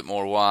get a little bit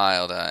more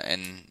wild,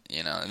 and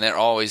they're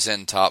always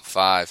in top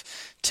 5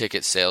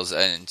 ticket sales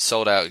and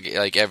sold out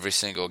like every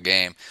single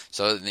game.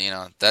 So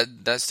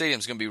that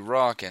stadium's going to be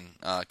rocking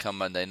come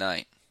Monday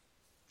night.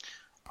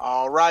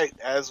 All right,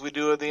 as we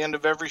do at the end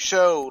of every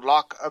show,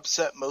 lock,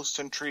 upset, most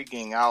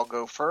intriguing. I'll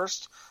go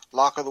first.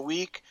 Lock of the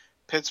week,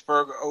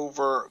 Pittsburgh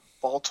over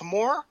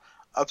Baltimore.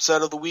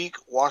 Upset of the week,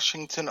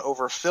 Washington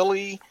over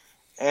Philly.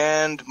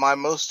 And my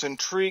most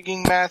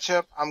intriguing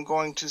matchup, I'm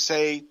going to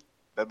say,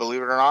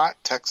 believe it or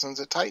not, Texans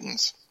at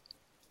Titans.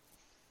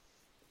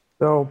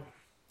 So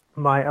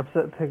my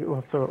upset pick,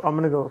 so I'm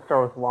going to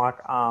start with lock.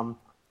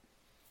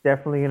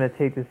 Definitely going to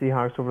take the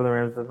Seahawks over the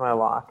Rams as my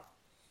lock.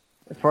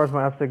 As far as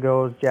my upset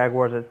goes,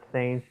 Jaguars at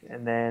Saints.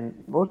 And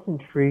then most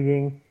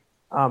intriguing,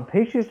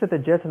 Patriots at the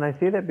Jets, and I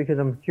say that because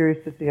I'm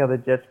curious to see how the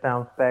Jets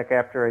bounce back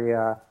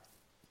after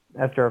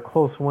a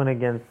close win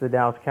against the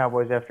Dallas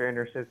Cowboys after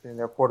intercepting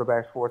their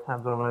quarterbacks 4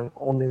 times,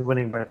 only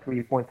winning by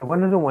 3 points. The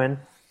win is a win,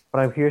 but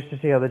I'm curious to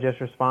see how the Jets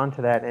respond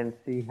to that and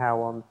see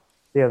how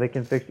they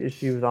can fix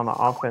issues on the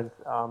offense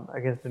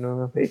against the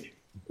New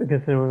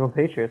England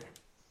Patriots.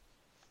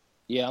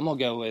 Yeah, I'm gonna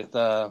go with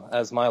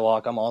as my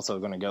lock. I'm also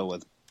gonna go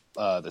with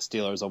the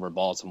Steelers over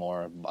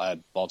Baltimore.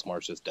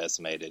 Baltimore's just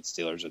decimated.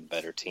 Steelers are the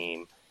better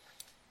team.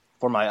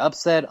 For my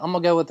upset, I'm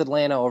going to go with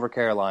Atlanta over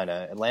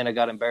Carolina. Atlanta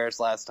got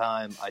embarrassed last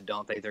time. I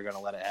don't think they're going to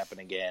let it happen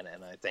again,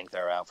 and I think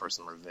they're out for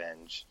some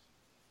revenge.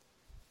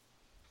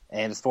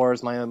 And as far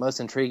as my most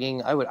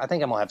intriguing, I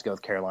think I'm going to have to go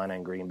with Carolina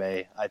and Green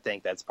Bay. I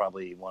think that's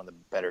probably one of the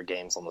better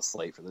games on the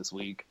slate for this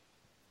week.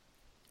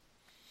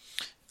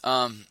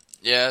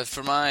 Yeah,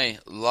 for my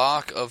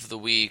lock of the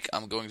week,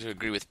 I'm going to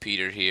agree with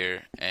Peter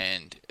here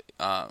and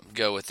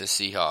go with the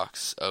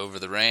Seahawks over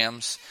the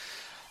Rams.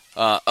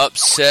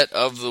 Upset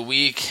of the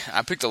week.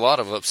 I picked a lot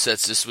of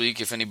upsets this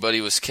week, if anybody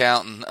was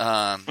counting.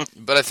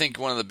 But I think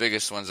one of the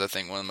biggest ones, one of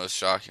the most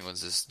shocking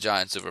ones, is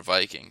Giants over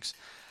Vikings.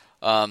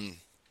 I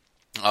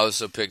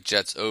also picked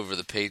Jets over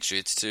the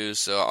Patriots, too,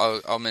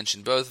 so I'll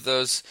mention both of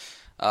those.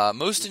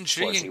 Most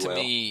intriguing to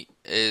me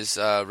is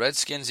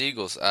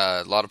Redskins-Eagles.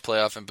 A lot of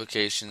playoff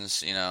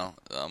implications.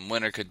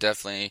 Winner could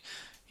definitely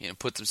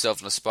put themselves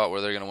in a spot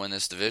where they're going to win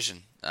this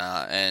division.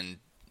 And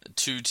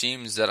two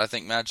teams that I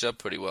think match up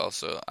pretty well,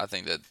 so I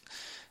think that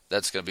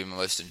that's going to be my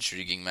most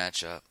intriguing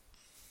matchup.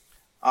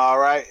 All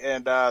right,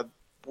 and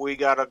we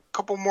got a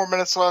couple more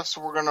minutes left,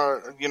 so we're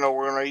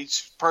gonna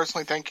each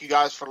personally thank you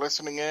guys for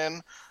listening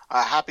in.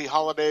 Happy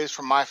holidays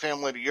from my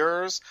family to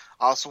yours.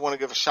 I also want to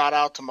give a shout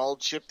out to my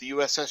old ship, the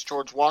USS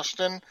George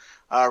Washington,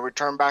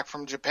 returned back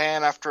from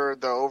Japan after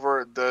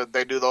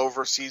they do the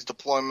overseas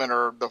deployment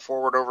or the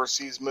forward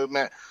overseas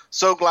movement.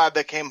 So glad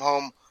they came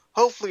home.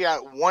 Hopefully,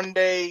 one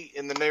day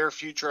in the near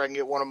future, I can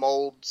get one of my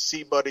old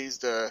sea buddies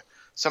to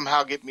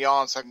somehow get me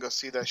on so I can go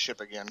see that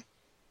ship again.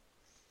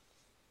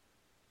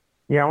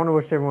 Yeah, I want to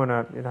wish everyone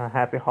a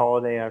happy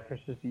holiday.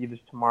 Christmas Eve is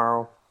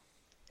tomorrow.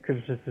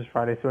 Christmas is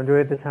Friday, so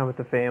enjoy this time with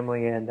the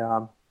family, and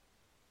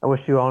I wish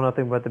you all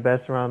nothing but the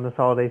best around this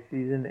holiday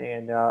season,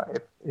 and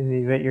if in the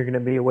event you're going to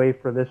be away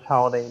for this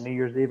holiday, New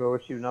Year's Eve, I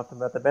wish you nothing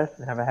but the best,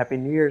 and have a happy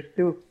New Year's,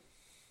 too.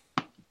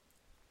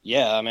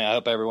 Yeah, I mean, I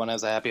hope everyone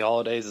has a happy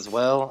holidays as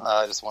well.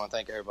 I just want to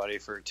thank everybody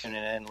for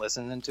tuning in,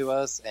 listening to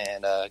us,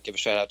 and give a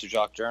shout-out to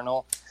Jock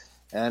Journal,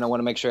 and I want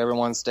to make sure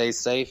everyone stays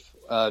safe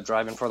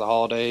driving for the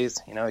holidays.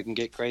 You know, it can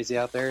get crazy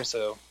out there,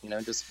 so,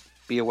 just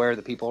be aware of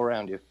the people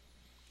around you.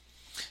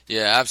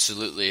 Yeah,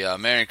 absolutely.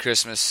 Merry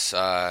Christmas,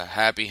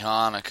 Happy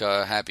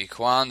Hanukkah, Happy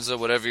Kwanzaa,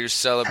 whatever you're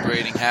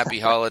celebrating. Happy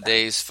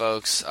holidays,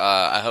 folks.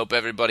 I hope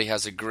everybody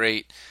has a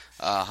great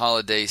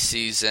holiday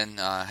season.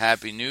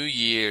 Happy New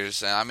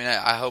Year's.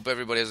 I hope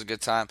everybody has a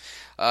good time.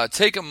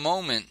 Take a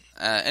moment.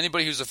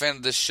 Anybody who's a fan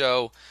of this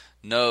show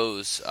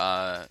knows,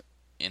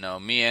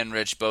 me and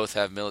Rich both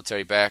have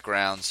military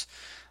backgrounds.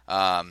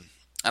 And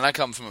I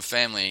come from a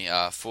family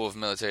full of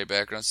military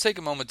backgrounds. Take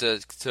a moment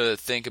to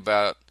think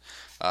about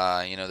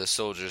the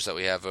soldiers that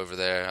we have over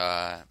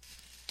there,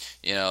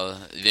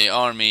 the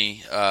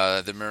Army,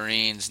 the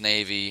Marines,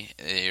 Navy,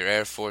 your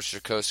Air Force,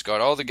 your Coast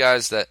Guard, all the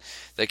guys that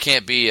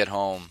can't be at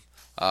home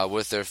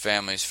with their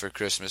families for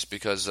Christmas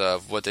because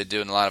of what they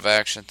do in a lot of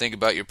action. Think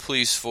about your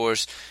police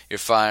force, your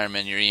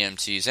firemen, your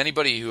EMTs,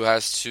 anybody who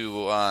has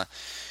to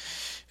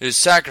is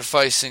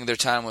sacrificing their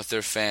time with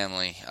their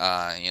family,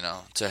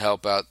 to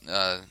help out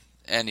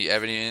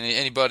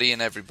anybody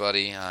and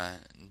everybody.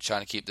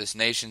 Trying to keep this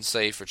nation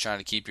safe or trying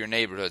to keep your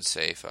neighborhood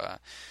safe.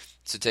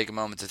 So take a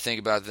moment to think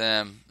about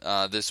them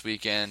this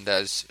weekend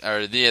this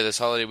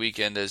holiday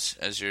weekend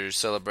as you're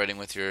celebrating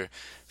with your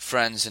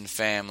friends and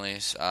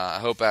families. I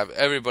hope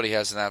everybody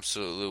has an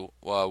absolutely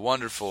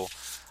wonderful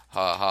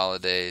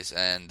holidays,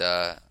 and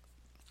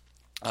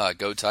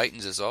go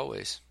Titans as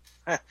always.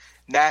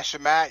 Nash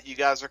and Matt, you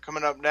guys are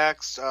coming up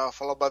next,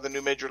 followed by the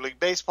new Major League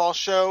Baseball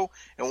show.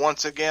 And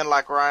once again,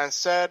 like Ryan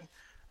said,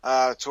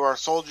 to our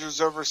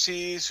soldiers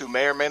overseas who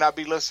may or may not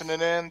be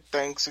listening in,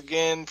 thanks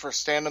again for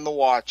standing the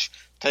watch.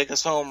 Take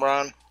us home,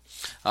 Ron.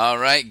 All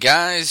right,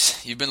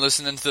 guys, you've been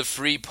listening to the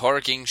Free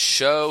Parking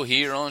Show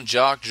here on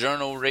Jock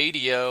Journal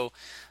Radio.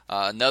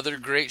 Another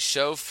great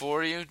show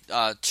for you.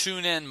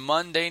 Tune in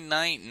Monday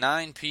night,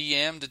 9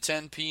 p.m. to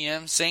 10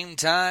 p.m., same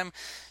time,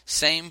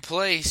 same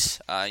place.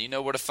 You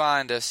know where to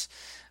find us.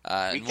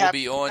 And we'll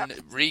be on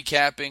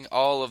recapping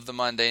all of the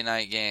Monday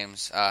night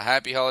games.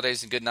 Happy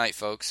holidays and good night,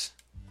 folks.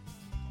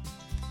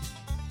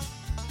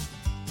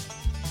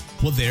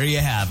 Well, there you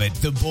have it.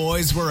 The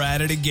boys were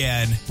at it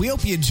again. We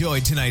hope you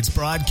enjoyed tonight's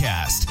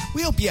broadcast.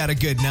 We hope you had a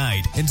good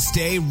night and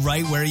stay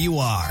right where you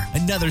are.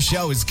 Another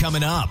show is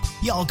coming up.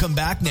 Y'all come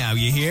back now,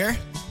 you hear?